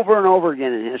over and over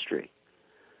again in history.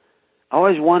 I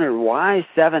always wondered, why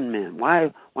 7 men?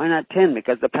 Why not 10?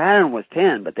 Because the pattern was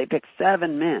 10, but they picked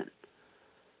 7 men.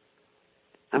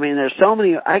 I mean, there's so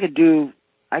many. I could do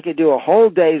a whole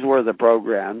day's worth of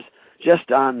programs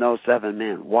just on those 7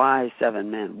 men. Why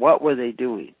 7 men? What were they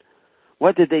doing?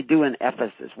 What did they do in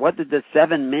Ephesus? What did the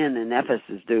 7 men in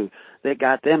Ephesus do that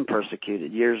got them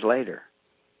persecuted years later?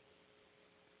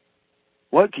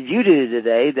 What could you do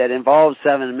today that involves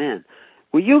 7 men?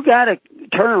 Well, you got to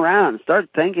turn around and start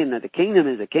thinking that the kingdom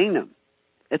is a kingdom.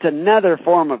 It's another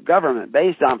form of government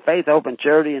based on faith, hope, and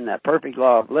charity and that perfect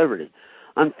law of liberty.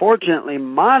 Unfortunately,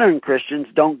 modern Christians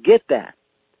don't get that.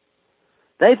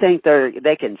 They think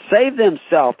they can save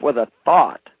themselves with a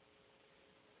thought.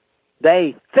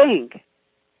 They think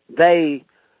they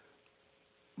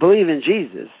believe in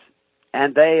Jesus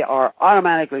and they are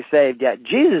automatically saved. Yet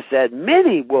Jesus said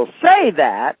many will say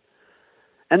that,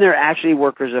 and they're actually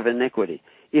workers of iniquity.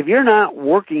 If you're not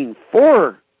working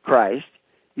for Christ,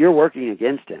 you're working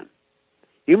against him.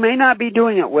 You may not be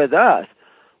doing it with us,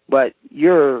 but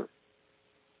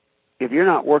if you're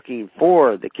not working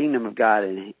for the kingdom of God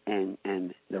and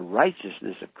the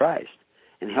righteousness of Christ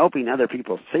and helping other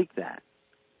people seek that,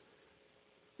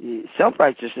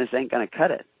 self-righteousness ain't going to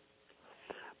cut it.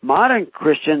 Modern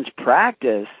Christians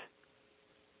practice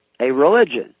a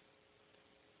religion,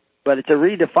 but it's a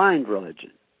redefined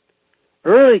religion.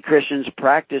 Early Christians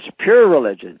practiced pure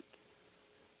religion,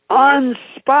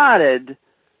 unspotted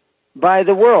by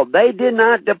the world. They did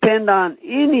not depend on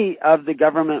any of the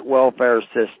government welfare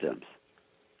systems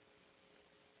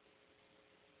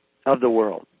of the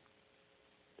world.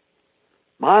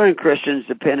 Modern Christians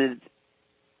depended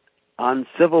on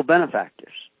civil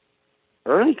benefactors.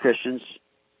 Early Christians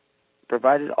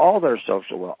provided all their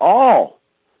social wealth. All.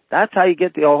 That's how you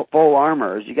get the full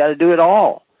armor, is you got to do it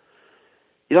all.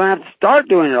 You don't have to start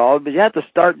doing it all, but you have to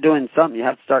start doing something. You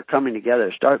have to start coming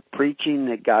together. Start preaching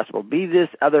the gospel. Be this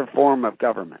other form of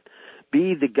government.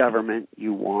 Be the government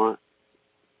you want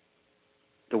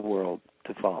the world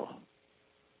to follow.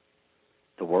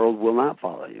 The world will not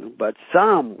follow you, but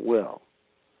some will.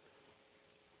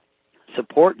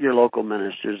 support your local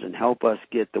ministers and help us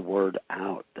get the word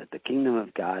out that the kingdom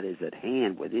of God is at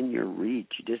hand, within your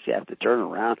reach. You just have to turn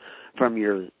around from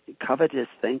your covetous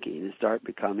thinking and start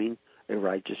becoming a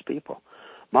righteous people.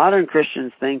 Modern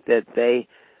Christians think that they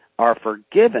are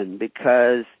forgiven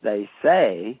because they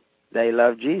say they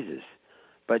love Jesus.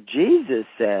 But Jesus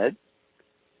said,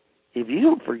 if you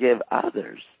don't forgive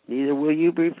others, neither will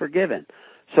you be forgiven.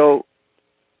 So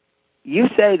you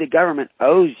say the government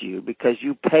owes you because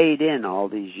you paid in all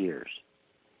these years.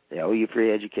 They owe you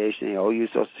free education, they owe you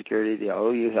Social Security, they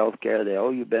owe you health care, they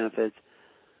owe you benefits.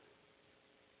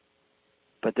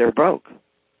 But they're broke.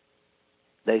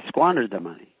 They squandered the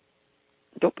money.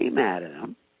 Don't be mad at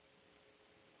them.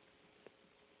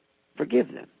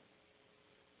 Forgive them.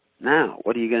 Now,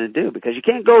 what are you going to do? Because you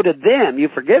can't go to them.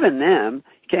 You've forgiven them.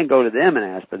 You can't go to them and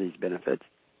ask for these benefits.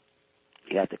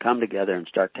 You have to come together and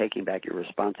start taking back your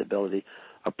responsibility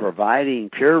of providing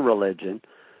pure religion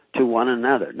to one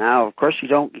another. Now, of course, you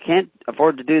can't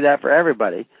afford to do that for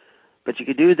everybody, but you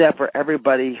can do that for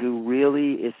everybody who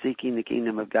really is seeking the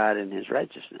kingdom of God and His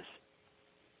righteousness.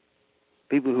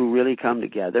 People who really come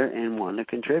together and want to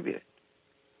contribute,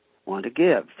 want to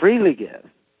give, freely give.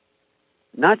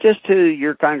 Not just to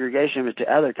your congregation, but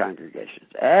to other congregations.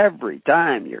 Every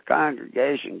time your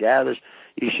congregation gathers,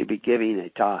 you should be giving a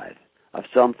tithe of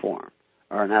some form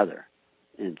or another.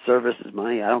 In services,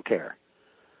 money, I don't care.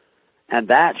 And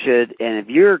if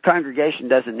your congregation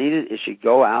doesn't need it, it should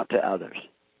go out to others.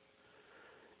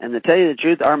 And to tell you the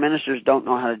truth, our ministers don't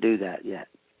know how to do that yet,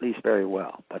 at least very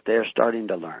well, but they're starting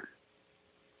to learn.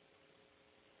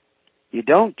 You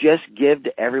don't just give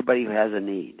to everybody who has a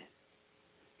need.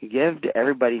 You give to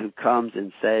everybody who comes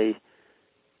and say,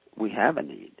 we have a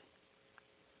need.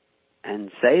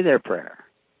 And say their prayer.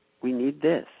 We need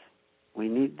this. We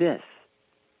need this.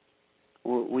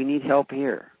 We need help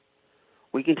here.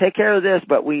 We can take care of this,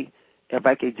 but if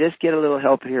I could just get a little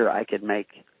help here, I could make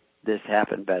this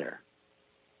happen better.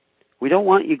 We don't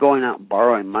want you going out and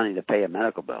borrowing money to pay a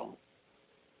medical bill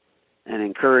and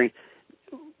incurring.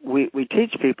 We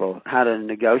teach people how to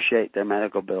negotiate their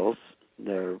medical bills,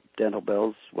 their dental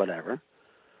bills, whatever,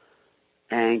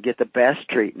 and get the best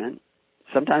treatment.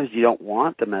 Sometimes you don't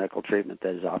want the medical treatment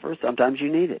that is offered. Sometimes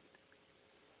you need it.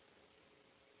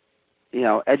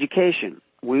 Education.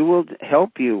 We will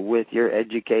help you with your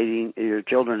educating your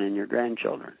children and your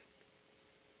grandchildren.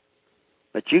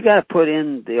 But you got to put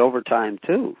in the overtime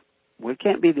too. We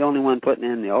can't be the only one putting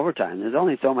in the overtime. There's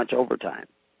only so much overtime.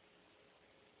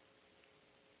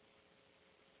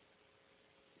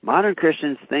 Modern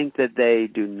Christians think that they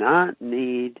do not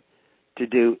need to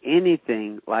do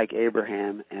anything like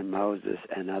Abraham and Moses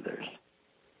and others.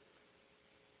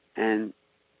 And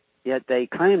yet they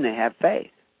claim they have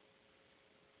faith.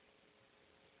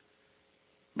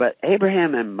 But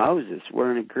Abraham and Moses were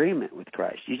in agreement with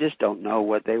Christ. You just don't know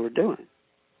what they were doing.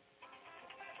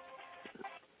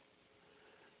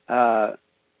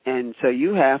 And so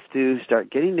you have to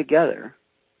start getting together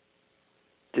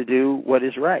to do what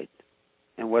is right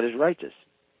and what is righteous.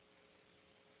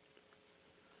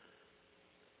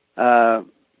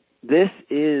 This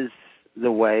is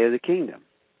the way of the kingdom.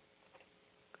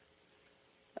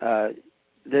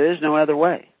 There is no other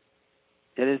way.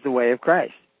 It is the way of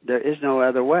Christ. There is no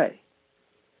other way.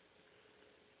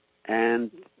 And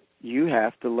you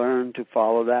have to learn to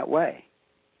follow that way.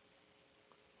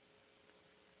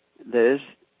 This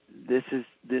is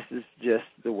just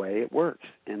the way it works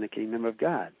in the kingdom of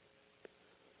God.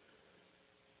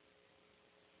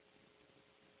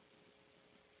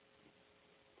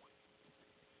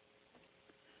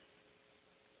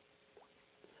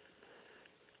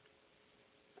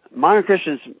 Modern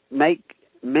Christians make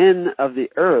men of the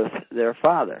earth their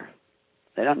father.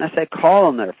 They don't necessarily call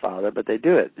them their father, but they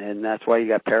do it. And that's why you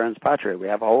got parens patriae. We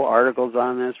have whole articles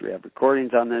on this. We have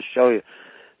recordings on this show you.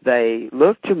 They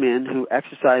look to men who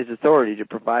exercise authority to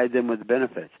provide them with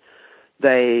benefits.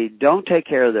 They don't take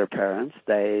care of their parents.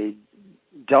 They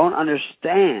don't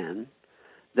understand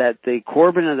that the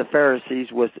Corban of the Pharisees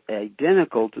was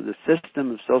identical to the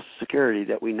system of Social Security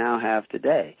that we now have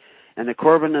today. And the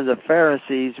Corban of the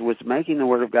Pharisees was making the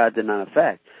Word of God to none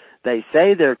effect. They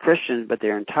say they're Christians, but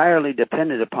they're entirely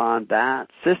dependent upon that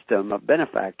system of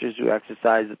benefactors who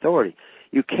exercise authority.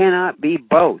 You cannot be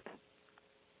both.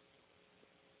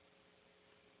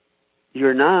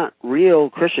 You're not real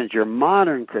Christians. You're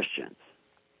modern Christians.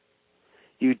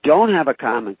 You don't have a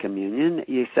common communion,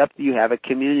 except you have a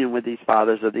communion with these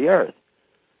fathers of the earth.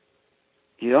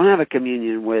 You don't have a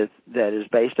communion that is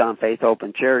based on faith, hope,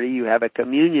 and charity. You have a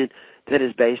communion that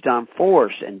is based on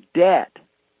force and debt,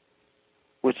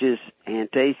 which is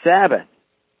anti-Sabbath.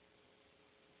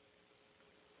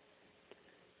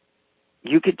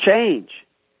 you could change.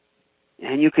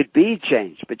 And you could be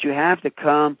changed. But you have to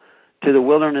come to the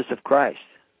wilderness of Christ.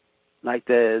 Like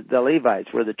the Levites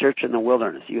were the church in the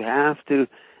wilderness. You have to,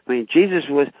 Jesus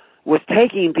was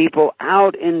taking people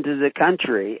out into the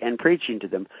country and preaching to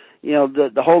them.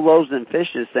 The whole loaves and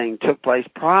fishes thing took place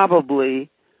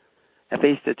probably at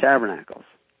Feast of Tabernacles,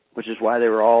 which is why they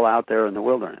were all out there in the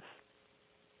wilderness.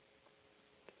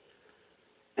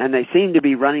 And they seemed to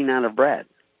be running out of bread.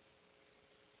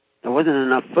 There wasn't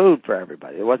enough food for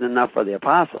everybody. There wasn't enough for the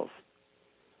apostles.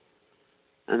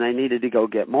 And they needed to go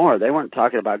get more. They weren't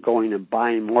talking about going and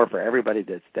buying more for everybody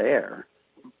that's there.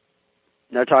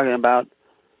 They're talking about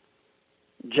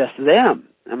just them.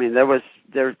 There was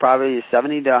probably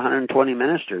 70 to 120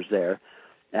 ministers there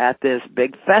at this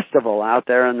big festival out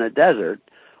there in the desert,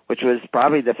 which was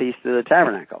probably the Feast of the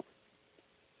Tabernacle.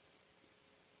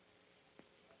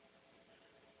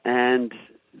 And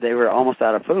they were almost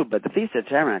out of food, but the Feast of the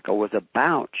Tabernacle was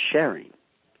about sharing.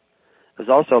 It was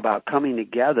also about coming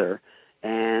together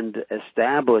and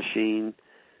establishing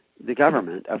the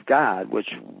government of God, which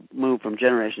moved from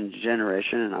generation to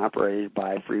generation and operated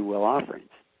by free will offerings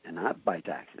and not by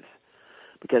taxes.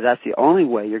 Because that's the only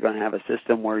way you're going to have a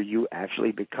system where you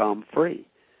actually become free.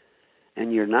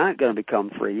 And you're not going to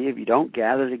become free if you don't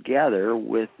gather together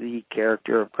with the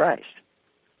character of Christ.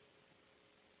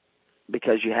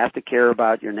 Because you have to care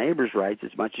about your neighbor's rights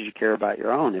as much as you care about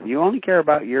your own. If you only care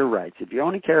about your rights, if you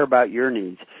only care about your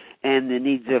needs and the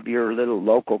needs of your little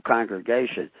local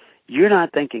congregation, you're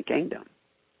not thinking kingdom.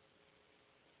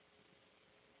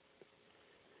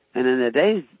 And in the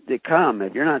days that come,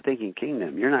 if you're not thinking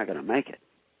kingdom, you're not going to make it.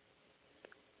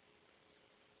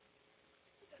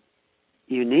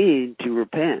 You need to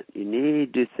repent. You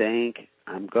need to think,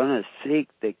 I'm going to seek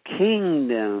the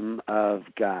kingdom of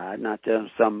God, not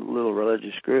just some little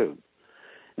religious group.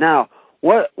 Now,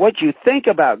 what you think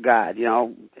about God,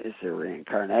 is there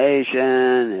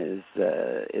reincarnation?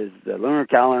 Is the lunar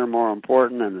calendar more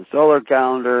important than the solar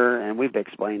calendar? And we've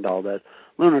explained all that.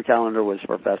 Lunar calendar was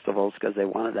for festivals because they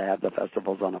wanted to have the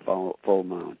festivals on a full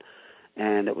moon.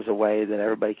 And it was a way that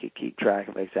everybody could keep track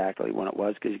of exactly when it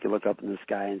was, because you could look up in the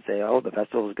sky and say, oh, the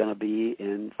festival is going to be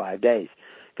in 5 days,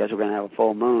 because we're going to have a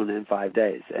full moon in 5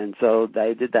 days. And so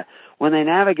they did that. When they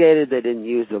navigated, they didn't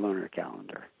use the lunar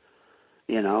calendar.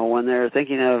 When they're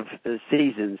thinking of the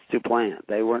seasons to plant,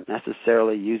 they weren't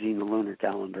necessarily using the lunar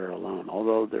calendar alone,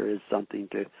 although there is something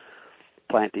to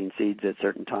planting seeds at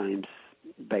certain times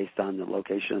based on the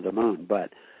location of the moon.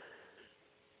 But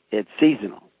it's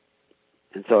seasonal.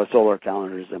 And so a solar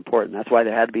calendar is important. That's why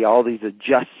there had to be all these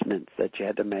adjustments that you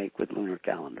had to make with lunar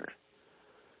calendars.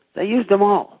 They used them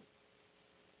all.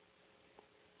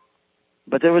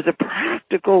 But there was a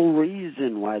practical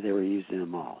reason why they were using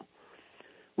them all.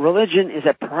 Religion is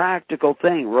a practical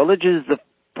thing. Religion is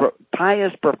the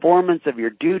pious performance of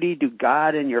your duty to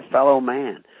God and your fellow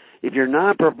man. If you're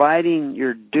not providing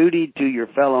your duty to your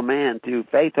fellow man through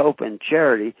faith, hope, and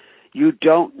charity, you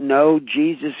don't know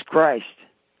Jesus Christ.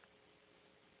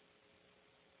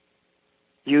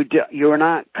 You're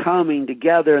not coming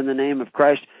together in the name of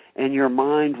Christ, and your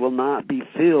mind will not be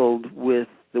filled with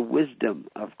the wisdom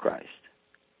of Christ.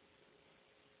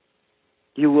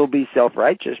 You will be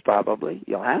self-righteous, probably.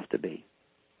 You'll have to be,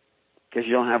 because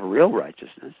you don't have real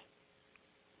righteousness.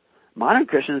 Modern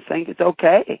Christians think it's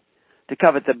okay to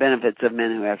covet the benefits of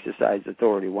men who exercise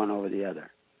authority one over the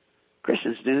other.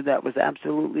 Christians knew that was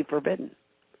absolutely forbidden.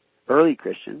 Early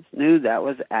Christians knew that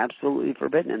was absolutely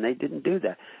forbidden, and they didn't do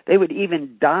that. They would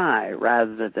even die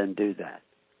rather than do that.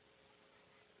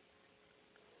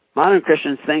 Modern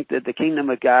Christians think that the kingdom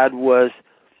of God was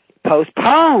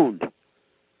postponed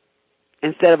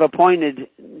instead of appointed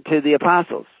to the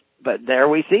apostles. But there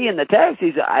we see in the text,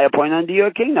 he said, I appoint unto you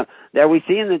a kingdom. There we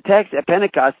see in the text at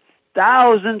Pentecost,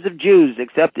 thousands of Jews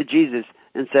accepted Jesus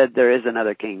and said there is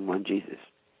another king, one Jesus.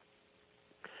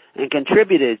 And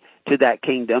contributed to that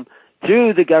kingdom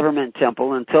through the government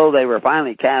temple until they were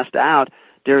finally cast out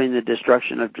during the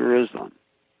destruction of Jerusalem.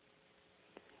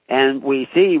 And we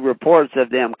see reports of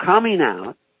them coming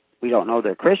out. We don't know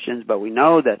they're Christians, but we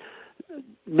know that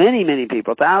many, many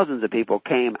people, thousands of people,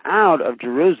 came out of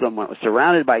Jerusalem when it was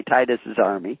surrounded by Titus's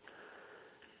army,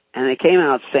 and they came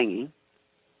out singing,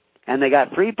 and they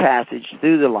got free passage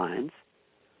through the lines,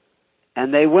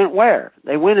 and they went where?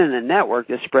 They went in a network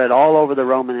that spread all over the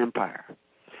Roman Empire.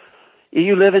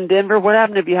 You live in Denver? What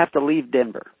happened if you have to leave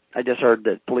Denver? I just heard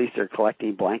that police are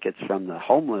collecting blankets from the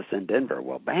homeless in Denver.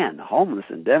 Well, man, the homeless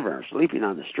in Denver are sleeping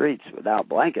on the streets without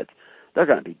blankets. They're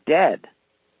going to be dead.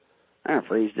 They're going to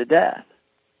freeze to death.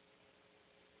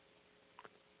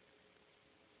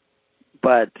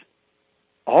 But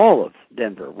all of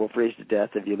Denver will freeze to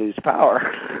death if you lose power,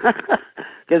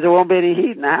 because there won't be any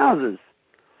heat in the houses.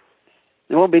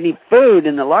 There won't be any food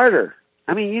in the larder.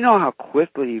 I mean, you know how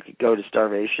quickly you could go to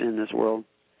starvation in this world,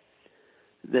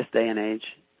 this day and age.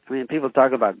 I mean, people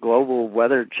talk about global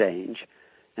weather change,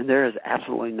 and there is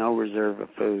absolutely no reserve of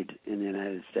food in the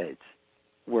United States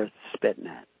worth spitting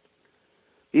at.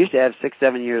 We used to have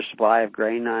 6-7 years supply of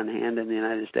grain on hand in the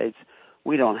United States.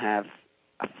 We don't have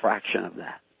a fraction of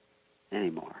that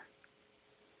anymore.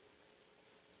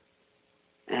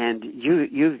 And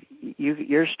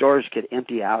your stores could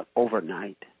empty out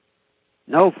overnight.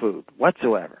 No food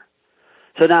whatsoever.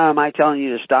 So now am I telling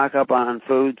you to stock up on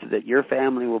food so that your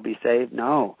family will be saved?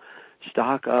 No.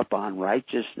 Stock up on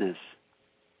righteousness.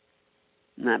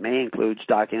 And that may include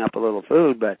stocking up a little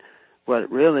food, but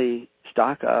really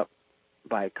stock up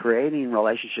by creating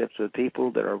relationships with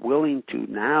people that are willing to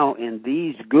now, in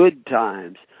these good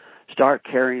times, start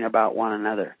caring about one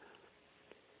another.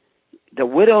 The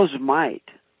widow's mite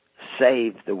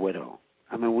saved the widow.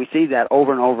 I mean, we see that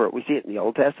over and over. We see it in the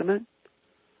Old Testament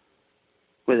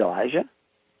with Elijah.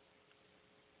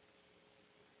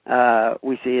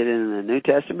 We see it in the New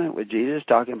Testament with Jesus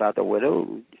talking about the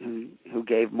widow who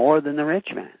gave more than the rich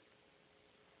man.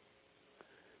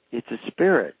 It's a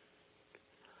spirit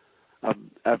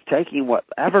of taking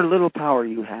whatever little power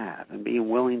you have and being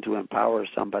willing to empower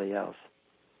somebody else.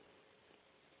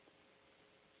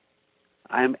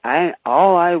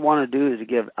 All I want to do is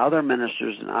give other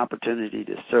ministers an opportunity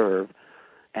to serve,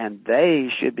 and they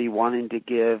should be wanting to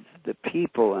give the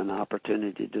people an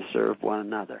opportunity to serve one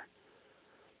another.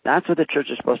 That's what the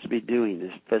church is supposed to be doing,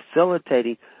 is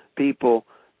facilitating people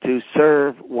to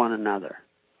serve one another.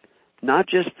 Not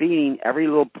just feeding every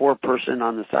little poor person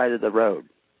on the side of the road.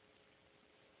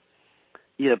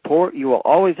 You will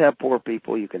always have poor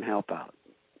people you can help out.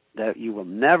 That you will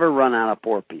never run out of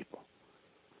poor people.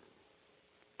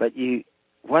 But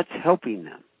what's helping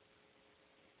them?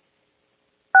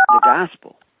 The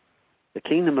gospel, the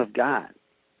kingdom of God,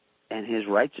 and His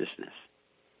righteousness.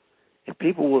 If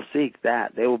people will seek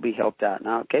that, they will be helped out.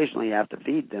 Now, occasionally you have to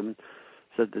feed them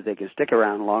so that they can stick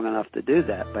around long enough to do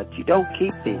that, but you don't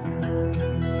keep feeding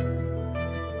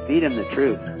them. Feed them the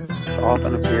truth. It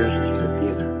often appears as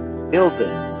rebuke. Build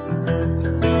it.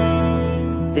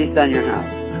 Peace on your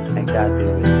house. May God be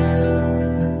with you.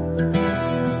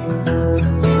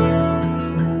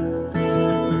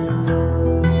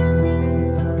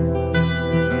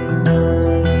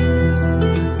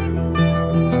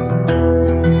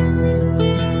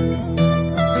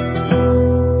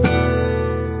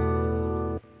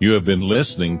 You have been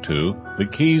listening to The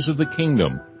Keys of the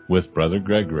Kingdom with Brother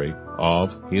Gregory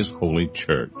of His Holy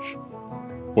Church.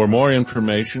 For more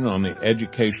information on the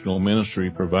educational ministry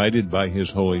provided by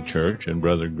His Holy Church and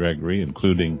Brother Gregory,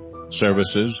 including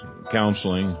services,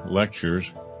 counseling,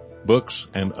 lectures, books,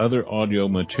 and other audio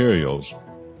materials,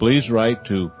 please write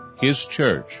to His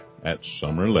Church at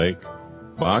Summer Lake,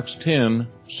 Box 10,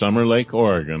 Summer Lake,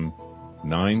 Oregon,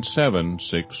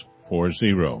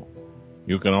 97640.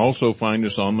 You can also find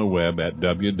us on the web at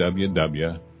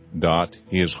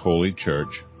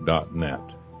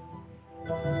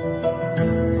www.hisholychurch.net.